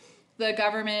 24, the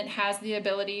government has the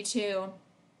ability to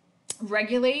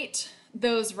regulate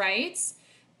those rights,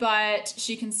 but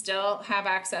she can still have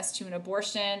access to an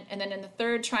abortion. And then in the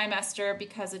 3rd trimester,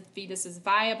 because a fetus is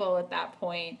viable at that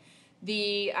point,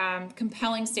 the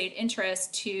compelling state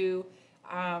interest to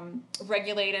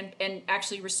regulate and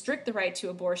actually restrict the right to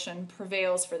abortion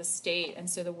prevails for the state. And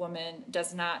so the woman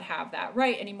does not have that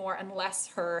right anymore unless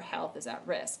her health is at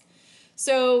risk.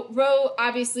 So Roe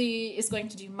obviously is going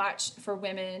to do much for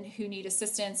women who need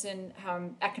assistance in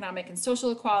economic and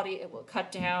social equality. It will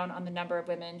cut down on the number of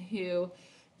women who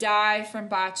die from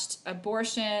botched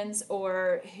abortions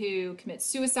or who commit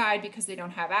suicide because they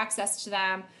don't have access to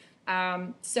them,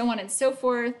 so on and so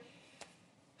forth.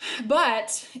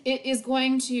 But it is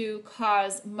going to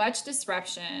cause much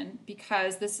disruption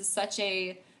because this is such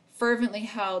a fervently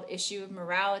held issue of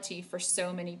morality for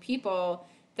so many people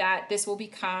that this will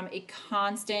become a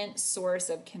constant source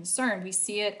of concern. We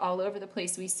see it all over the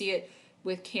place. We see it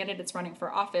with candidates running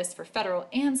for office, for federal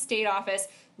and state office.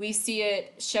 We see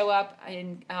it show up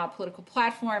in political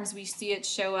platforms. We see it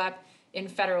show up in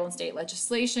federal and state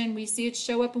legislation. We see it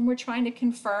show up when we're trying to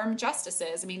confirm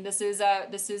justices. I mean, this is a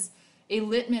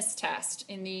litmus test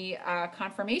in the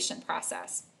confirmation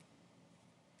process.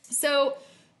 So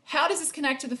how does this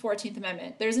connect to the 14th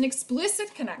Amendment? There's an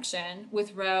explicit connection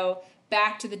with Roe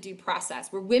back to the due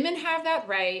process, where women have that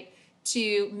right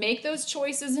to make those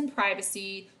choices in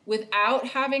privacy without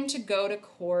having to go to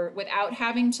court, without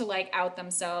having to like out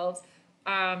themselves,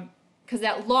 because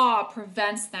that law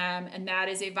prevents them, and that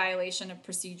is a violation of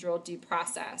procedural due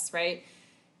process, right?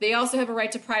 They also have a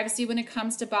right to privacy when it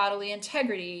comes to bodily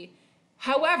integrity.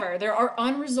 However, there are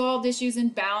unresolved issues in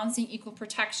balancing equal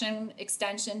protection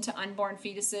extension to unborn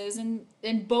fetuses,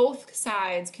 and both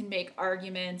sides can make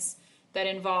arguments that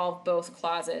involve both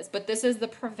clauses, but this is the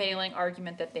prevailing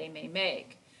argument that they may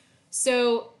make.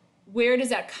 So where does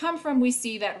that come from? We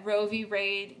see that Roe v.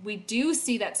 Wade, we do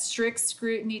see that strict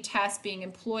scrutiny test being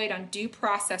employed on due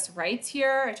process rights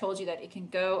here. I told you that it can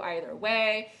go either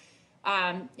way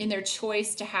in their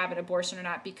choice to have an abortion or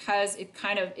not, because it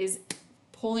kind of is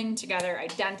pulling together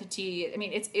identity. I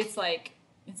mean, it's like,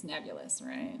 it's nebulous,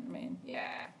 right? I mean,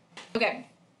 yeah. Okay.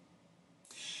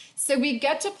 So we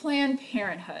get to Planned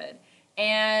Parenthood.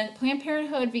 And Planned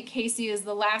Parenthood v. Casey is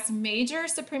the last major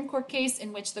Supreme Court case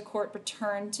in which the court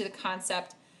returned to the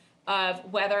concept of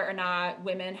whether or not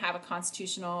women have a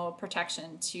constitutional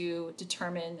protection to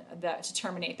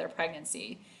terminate their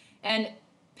pregnancy. And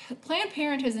Planned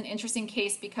Parenthood is an interesting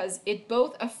case because it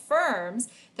both affirms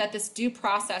that this due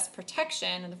process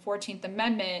protection in the 14th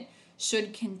Amendment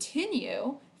should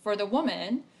continue for the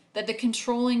woman, that the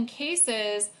controlling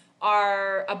cases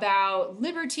are about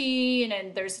liberty,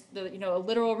 and there's the, a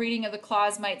literal reading of the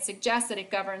clause might suggest that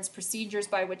it governs procedures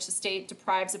by which the state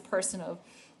deprives a person of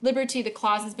liberty. The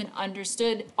clause has been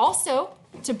understood also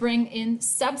to bring in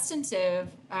substantive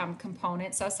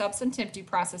components, so substantive due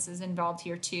process is involved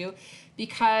here too,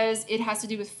 because it has to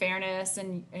do with fairness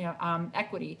and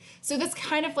equity. So that's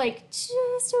kind of like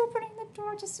just opening the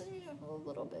door just a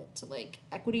little bit to like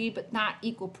equity, but not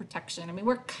equal protection. I mean,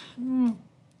 we're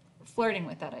flirting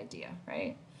with that idea,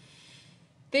 right?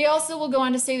 They also will go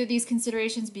on to say that these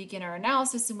considerations begin our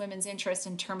analysis in women's interest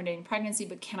in terminating pregnancy,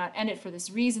 but cannot end it for this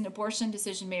reason. Abortion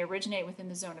decision may originate within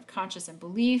the zone of conscience and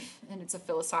belief, and it's a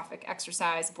philosophic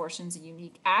exercise. Abortion is a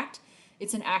unique act.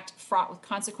 It's an act fraught with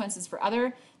consequences for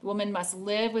other. The woman must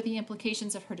live with the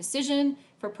implications of her decision.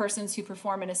 For persons who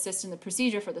perform and assist in the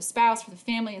procedure, for the spouse, for the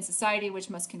family, and society, which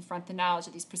must confront the knowledge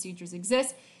that these procedures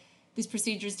exist. These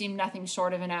procedures deem nothing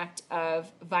short of an act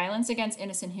of violence against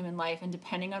innocent human life, and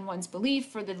depending on one's belief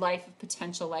for the life of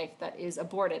potential life that is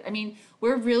aborted. I mean,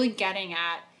 we're really getting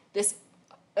at this,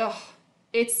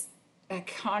 it's a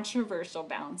controversial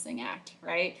balancing act,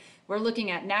 right? We're looking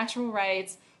at natural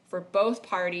rights for both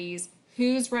parties,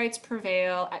 whose rights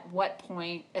prevail, at what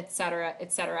point, et cetera,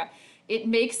 et cetera. It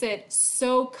makes it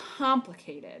so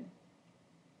complicated.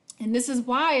 And this is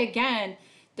why, again,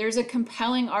 there's a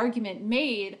compelling argument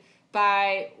made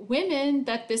by women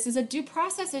that this is a due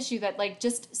process issue, that like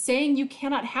just saying you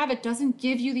cannot have it doesn't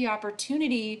give you the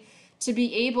opportunity to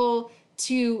be able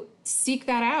to seek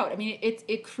that out. I mean,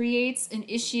 it creates an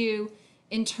issue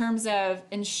in terms of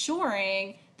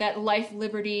ensuring that life,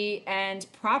 liberty, and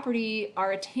property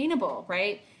are attainable,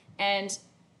 right? And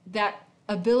that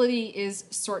ability is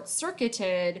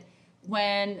short-circuited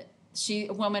when a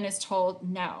woman is told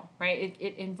no, right?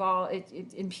 It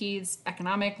impedes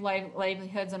economic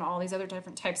livelihoods and all these other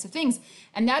different types of things.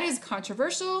 And that is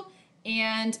controversial,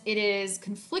 and it is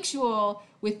conflictual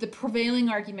with the prevailing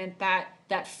argument that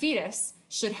that fetus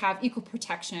should have equal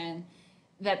protection,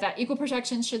 that equal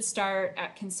protection should start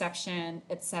at conception,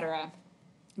 etc.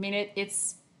 I mean,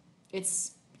 it's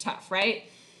tough, right?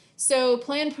 So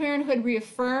Planned Parenthood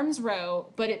reaffirms Roe,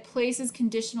 but it places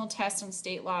conditional tests on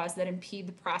state laws that impede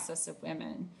the process of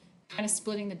women, kind of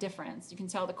splitting the difference. You can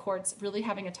tell the court's really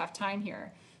having a tough time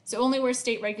here. So only where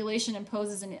state regulation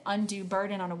imposes an undue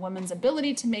burden on a woman's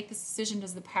ability to make this decision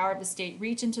does the power of the state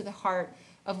reach into the heart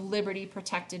of liberty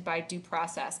protected by due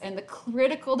process. And the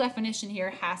critical definition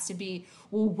here has to be,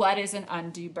 well, what is an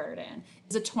undue burden?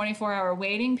 Is a 24-hour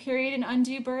waiting period an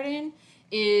undue burden?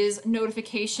 Is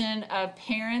notification of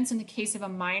parents in the case of a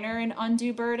minor an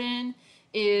undue burden?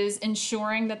 Is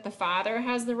ensuring that the father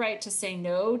has the right to say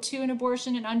no to an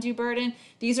abortion an undue burden?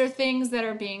 These are things that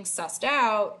are being sussed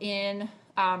out in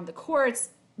the courts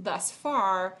thus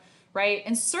far, right?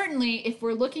 And certainly if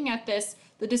we're looking at this,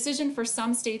 the decision for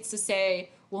some states to say,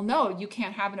 well, no, you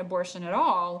can't have an abortion at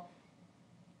all,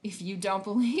 if you don't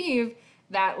believe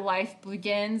that life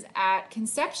begins at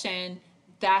conception,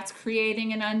 that's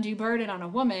creating an undue burden on a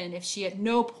woman if she at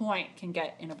no point can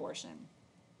get an abortion.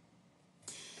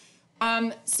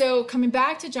 So coming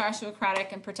back to Joshua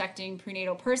Craddock and protecting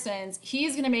prenatal persons,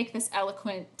 he's going to make this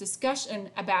eloquent discussion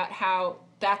about how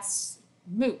that's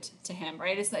moot to him,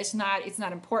 right? It's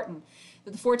not important.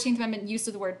 That the 14th Amendment use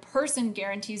of the word person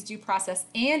guarantees due process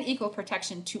and equal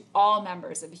protection to all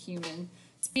members of the human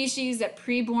species, that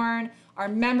preborn are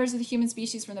members of the human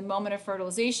species from the moment of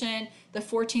fertilization. The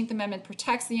 14th Amendment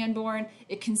protects the unborn.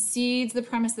 It concedes the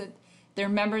premise that they're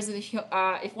members of the,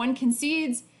 if one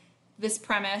concedes this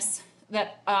premise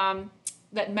that,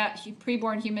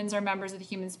 preborn humans are members of the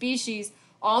human species,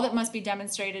 all that must be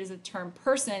demonstrated is the term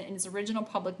person in its original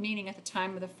public meaning at the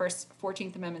time of the first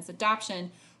 14th Amendment's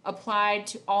adoption applied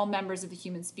to all members of the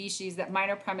human species. That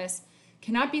minor premise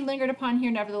cannot be lingered upon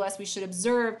here. Nevertheless, we should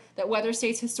observe that whether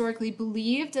states historically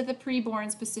believed that the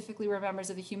preborn specifically were members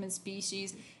of the human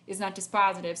species is not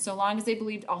dispositive, so long as they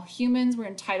believed all humans were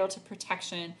entitled to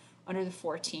protection under the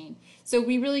 14th. So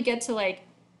we really get to like,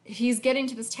 he's getting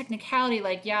to this technicality,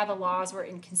 like, yeah, the laws were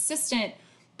inconsistent,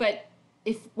 but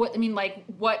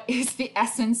what is the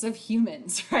essence of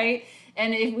humans, right?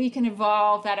 And if we can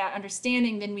evolve that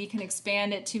understanding, then we can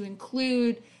expand it to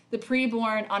include the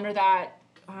preborn under that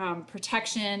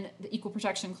protection, the equal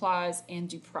protection clause, and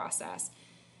due process.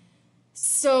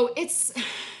 So it's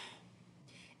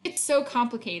so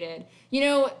complicated. You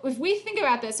know, if we think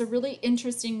about this, a really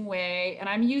interesting way, and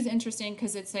I'm using interesting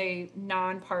because it's a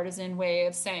nonpartisan way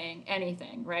of saying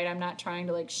anything, right? I'm not trying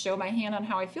to like show my hand on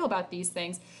how I feel about these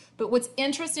things. But what's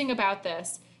interesting about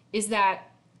this is that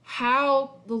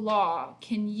how the law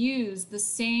can use the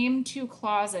same two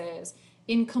clauses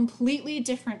in completely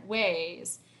different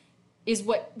ways is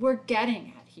what we're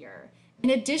getting at here. In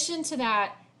addition to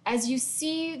that, as you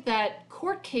see that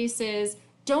court cases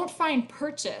don't find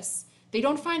purchase, they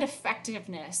don't find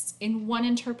effectiveness in one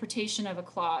interpretation of a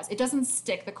clause. It doesn't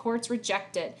stick. The courts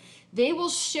reject it. They will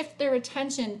shift their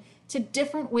attention to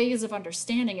different ways of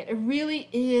understanding it. It really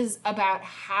is about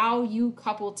how you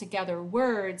couple together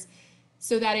words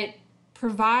so that it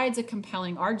provides a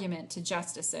compelling argument to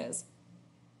justices.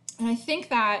 And I think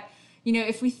that,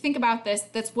 if we think about this,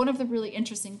 that's one of the really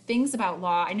interesting things about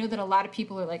law. I know that a lot of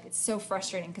people are like, it's so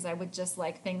frustrating because I would just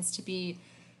like things to be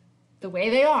the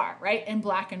way they are, right? In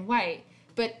black and white.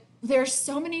 But there are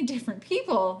so many different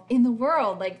people in the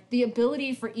world, like the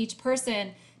ability for each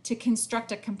person to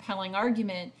construct a compelling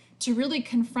argument, to really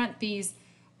confront these,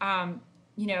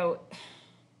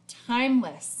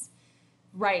 timeless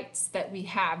rights that we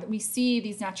have, that we see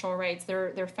these natural rights.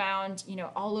 They're found,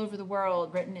 all over the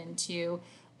world, written into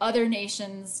other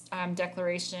nations'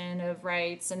 declaration of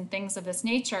rights and things of this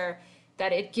nature,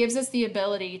 that it gives us the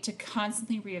ability to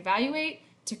constantly reevaluate,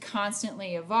 to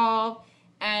constantly evolve.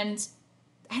 And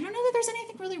I don't know that there's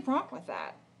anything really wrong with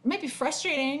that. It might be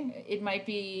frustrating, it might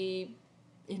be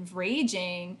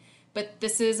enraging, but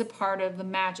this is a part of the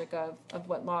magic of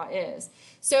what law is.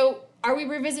 So are we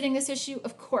revisiting this issue?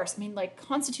 Of course. I mean, like,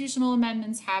 constitutional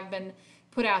amendments have been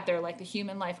put out there, like the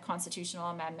Human Life Constitutional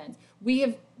Amendment.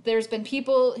 There's been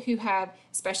people who have,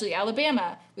 especially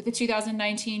Alabama, with the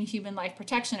 2019 Human Life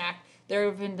Protection Act, there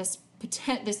have been this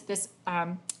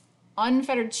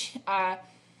unfettered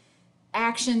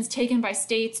actions taken by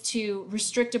states to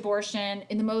restrict abortion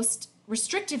in the most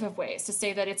restrictive of ways, to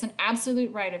say that it's an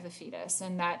absolute right of the fetus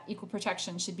and that equal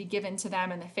protection should be given to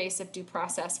them in the face of due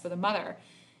process for the mother,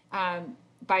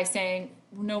 by saying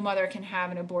no mother can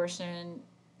have an abortion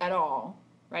at all,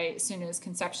 right, as soon as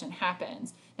conception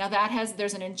happens. Now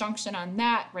there's an injunction on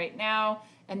that right now,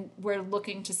 and we're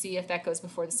looking to see if that goes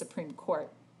before the Supreme Court.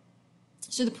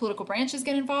 Should the political branches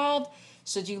get involved?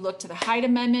 Should you look to the Hyde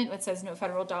Amendment, which says no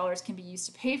federal dollars can be used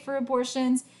to pay for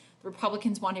abortions? The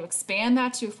Republicans want to expand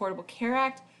that to Affordable Care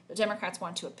Act. The Democrats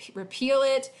want to repeal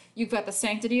it. You've got the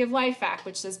Sanctity of Life Act,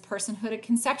 which says personhood at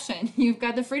conception. You've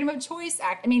got the Freedom of Choice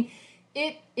Act. I mean,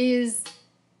 it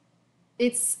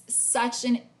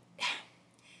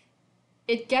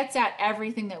gets at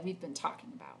everything that we've been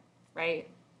talking about, right?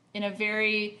 In a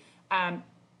very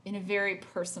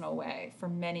personal way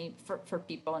for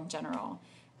people in general,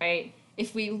 right?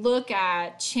 If we look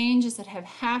at changes that have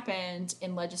happened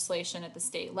in legislation at the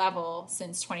state level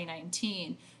since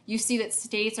 2019, you see that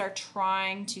states are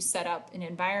trying to set up an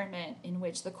environment in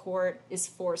which the court is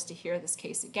forced to hear this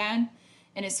case again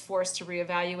and is forced to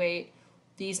reevaluate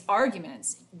these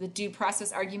arguments, the due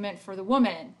process argument for the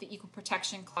woman, the equal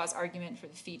protection clause argument for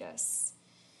the fetus.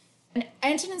 And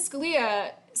Antonin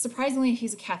Scalia, surprisingly,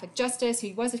 he's a Catholic justice.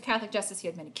 He was a Catholic justice. He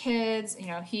had many kids.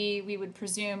 We would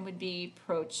presume would be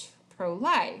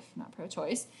pro-life, not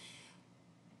pro-choice.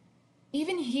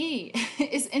 Even he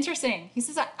is interesting. He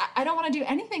says, I don't want to do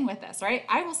anything with this, right?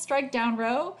 I will strike down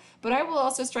Roe, but I will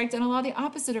also strike down a law the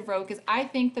opposite of Roe, because I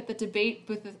think that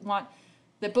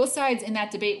that both sides in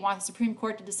that debate want the Supreme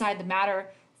Court to decide the matter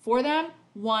for them.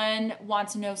 One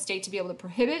wants no state to be able to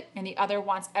prohibit, and the other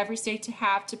wants every state to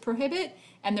have to prohibit,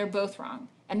 and they're both wrong.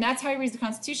 And that's how he reads the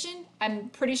Constitution. I'm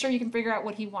pretty sure you can figure out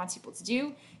what he wants people to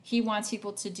do. He wants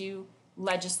people to do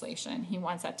legislation. He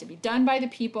wants that to be done by the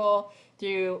people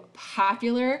through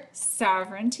popular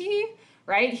sovereignty,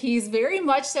 right? He's very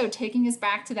much so taking us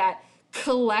back to that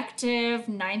collective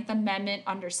Ninth Amendment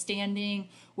understanding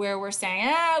where we're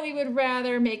saying, we would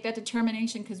rather make that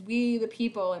determination because we, the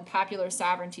people, and popular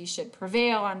sovereignty should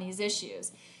prevail on these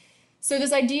issues. So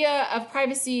this idea of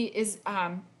privacy is,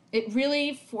 it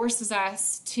really forces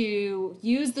us to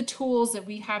use the tools that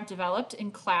we have developed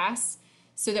in class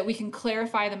so that we can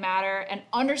clarify the matter and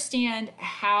understand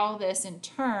how this in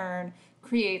turn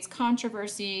creates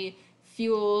controversy,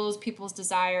 fuels people's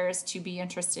desires to be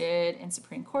interested in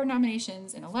Supreme Court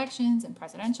nominations, in elections, in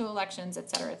presidential elections, et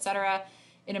cetera,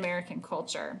 in American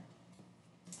culture.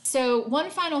 So one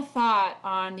final thought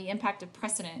on the impact of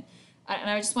precedent, and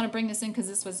I just want to bring this in because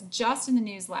this was just in the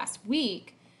news last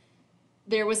week.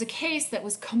 There was a case that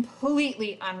was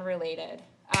completely unrelated.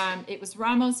 It was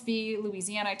Ramos v.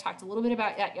 Louisiana. I talked a little bit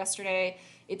about that yesterday.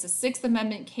 It's a Sixth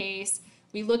Amendment case.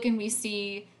 We look and we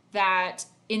see that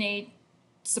in a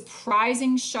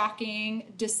surprising,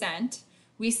 shocking dissent,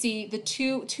 we see the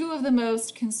two of the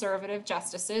most conservative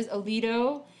justices,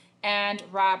 Alito and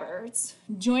Roberts,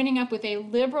 joining up with a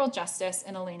liberal justice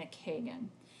in Elena Kagan.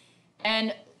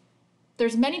 And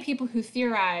there's many people who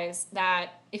theorize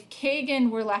that if Kagan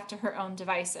were left to her own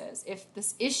devices, if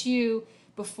this issue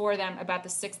before them about the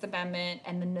Sixth Amendment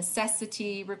and the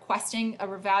necessity, requesting a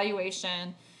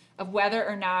revaluation of whether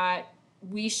or not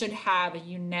we should have a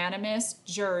unanimous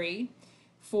jury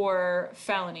for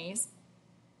felonies.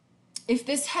 If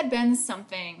this had been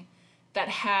something that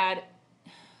had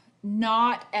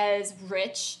not as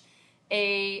rich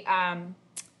a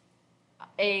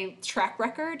track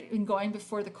record in going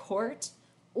before the court,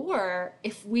 or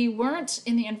if we weren't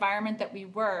in the environment that we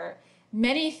were,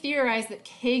 many theorize that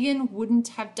Kagan wouldn't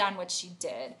have done what she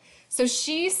did. So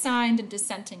she signed a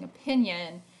dissenting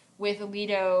opinion with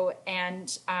Alito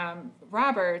and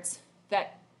Roberts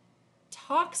that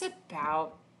talks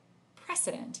about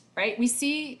precedent, right? We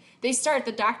see they start,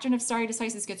 the doctrine of stare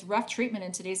decisis gets rough treatment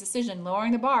in today's decision,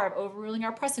 lowering the bar of overruling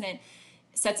our precedent,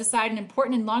 sets aside an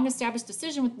important and long established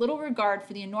decision with little regard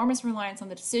for the enormous reliance on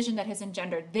the decision that has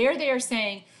engendered. There they are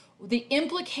saying the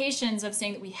implications of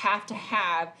saying that we have to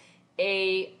have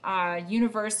a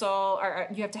universal, or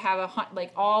you have to have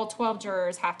like all 12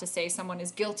 jurors have to say someone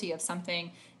is guilty of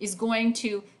something, is going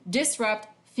to disrupt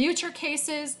future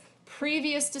cases,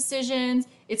 previous decisions.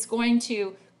 It's going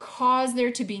to cause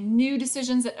there to be new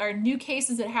decisions that are new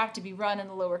cases that have to be run in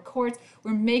the lower courts.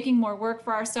 We're making more work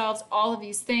for ourselves, all of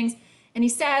these things. And he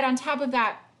said, on top of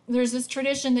that, there's this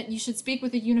tradition that you should speak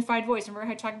with a unified voice. Remember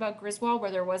how I talked about Griswold,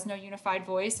 where there was no unified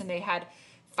voice and they had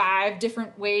 5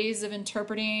 different ways of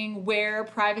interpreting where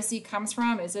privacy comes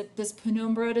from? Is it this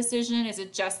penumbra decision? Is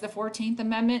it just the 14th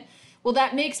Amendment? Well,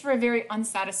 that makes for a very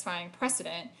unsatisfying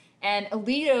precedent. And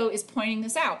Alito is pointing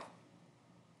this out.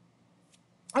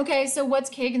 Okay, so what's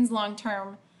Kagan's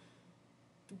long-term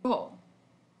goal?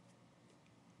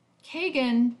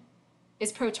 Kagan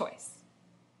is pro-choice.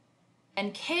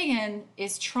 And Kagan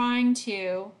is trying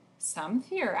to, some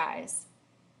theorize,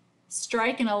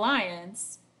 strike an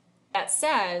alliance that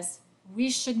says we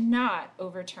should not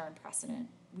overturn precedent.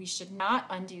 We should not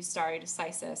undo stare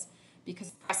decisis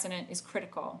because precedent is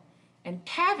critical. And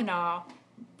Kavanaugh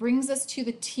brings us to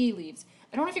the tea leaves.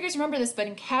 I don't know if you guys remember this, but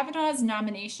in Kavanaugh's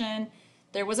nomination,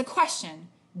 there was a question.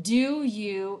 Do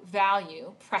you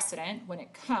value precedent when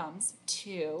it comes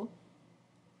to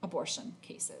abortion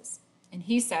cases? And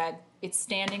he said, it's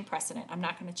standing precedent. I'm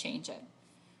not going to change it.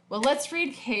 Well, let's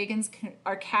read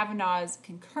Kavanaugh's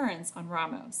concurrence on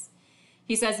Ramos.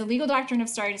 He says, the legal doctrine of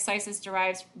stare decisis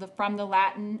derives from the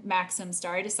Latin maxim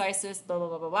stare decisis, blah, blah,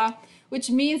 blah, blah, blah, which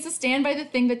means to stand by the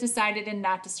thing that decided and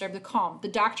not disturb the calm. The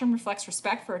doctrine reflects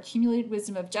respect for accumulated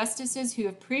wisdom of justices who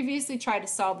have previously tried to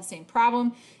solve the same problem.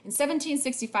 In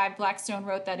 1765, Blackstone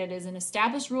wrote that it is an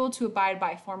established rule to abide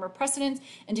by former precedents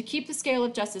and to keep the scale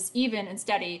of justice even and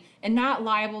steady and not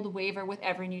liable to waver with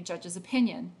every new judge's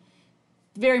opinion.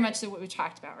 Very much so what we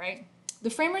talked about, right? The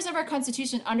framers of our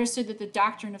Constitution understood that the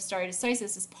doctrine of stare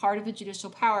decisis is part of the judicial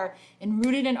power and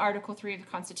rooted in Article 3 of the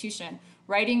Constitution.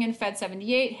 Writing in Fed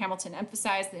 78, Hamilton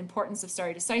emphasized the importance of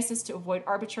stare decisis to avoid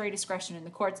arbitrary discretion in the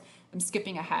courts. I'm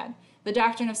skipping ahead. The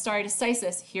doctrine of stare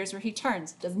decisis, here's where he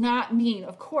turns, does not mean,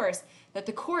 of course, that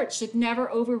the court should never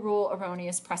overrule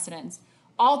erroneous precedents.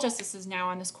 All justices now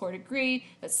on this court agree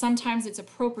that sometimes it's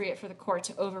appropriate for the court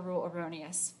to overrule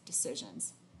erroneous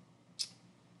decisions.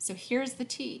 So here's the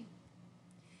tea.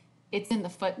 It's in the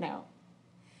footnote.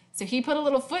 So he put a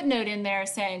little footnote in there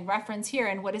saying reference here.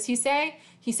 And what does he say?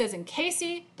 He says in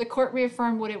Casey, the court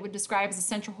reaffirmed what it would describe as a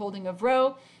central holding of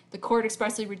Roe. The court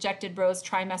expressly rejected Roe's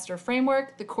trimester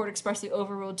framework. The court expressly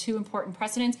overruled 2 important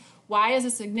precedents. Why is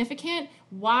it significant?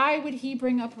 Why would he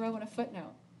bring up Roe in a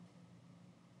footnote?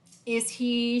 Is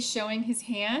he showing his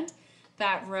hand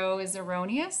that Roe is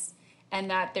erroneous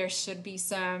and that there should be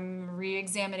some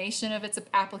re-examination of its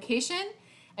application?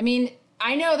 I mean,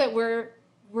 I know that we're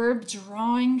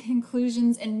drawing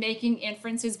conclusions and making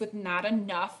inferences with not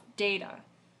enough data,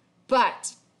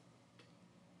 but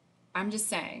I'm just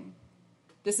saying,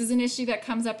 this is an issue that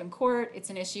comes up in court. It's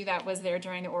an issue that was there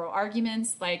during the oral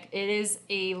arguments. Like, it is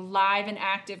a live and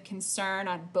active concern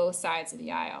on both sides of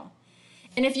the aisle.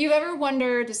 And if you've ever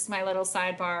wondered, this is my little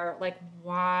sidebar, like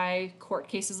why court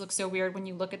cases look so weird when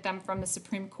you look at them from the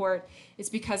Supreme Court, it's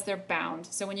because they're bound.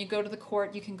 So when you go to the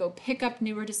court, you can go pick up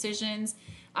newer decisions.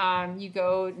 You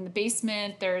go in the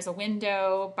basement, there's a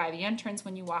window by the entrance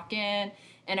when you walk in,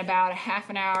 and about a half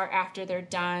an hour after they're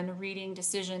done reading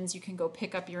decisions, you can go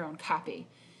pick up your own copy.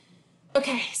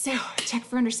 Okay, so check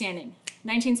for understanding.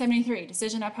 1973,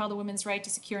 decision upheld a woman's right to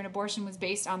secure an abortion was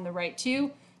based on the right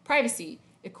to privacy,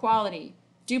 equality,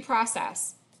 due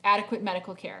process, adequate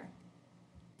medical care.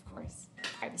 Of course,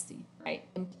 privacy, right?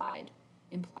 Implied.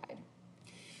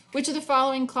 Which of the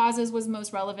following clauses was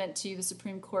most relevant to the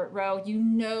Supreme Court Roe? You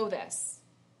know this.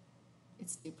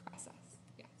 It's due process,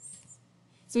 yes.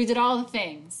 So we did all the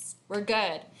things. We're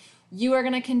good. You are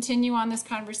going to continue on this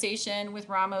conversation with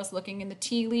Ramos looking in the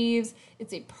tea leaves.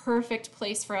 It's a perfect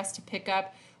place for us to pick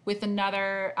up with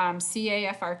another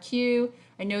CAFRQ.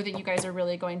 I know that you guys are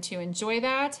really going to enjoy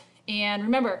that. And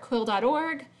remember,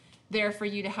 quill.org, there for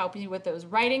you to help you with those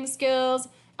writing skills.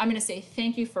 I'm going to say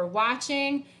thank you for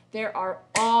watching. There are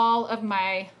all of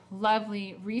my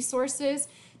lovely resources.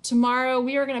 Tomorrow,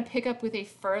 we are going to pick up with a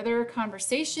further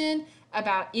conversation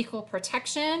about equal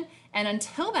protection. And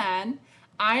until then,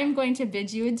 I'm going to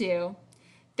bid you adieu.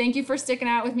 Thank you for sticking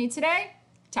out with me today.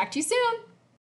 Talk to you soon.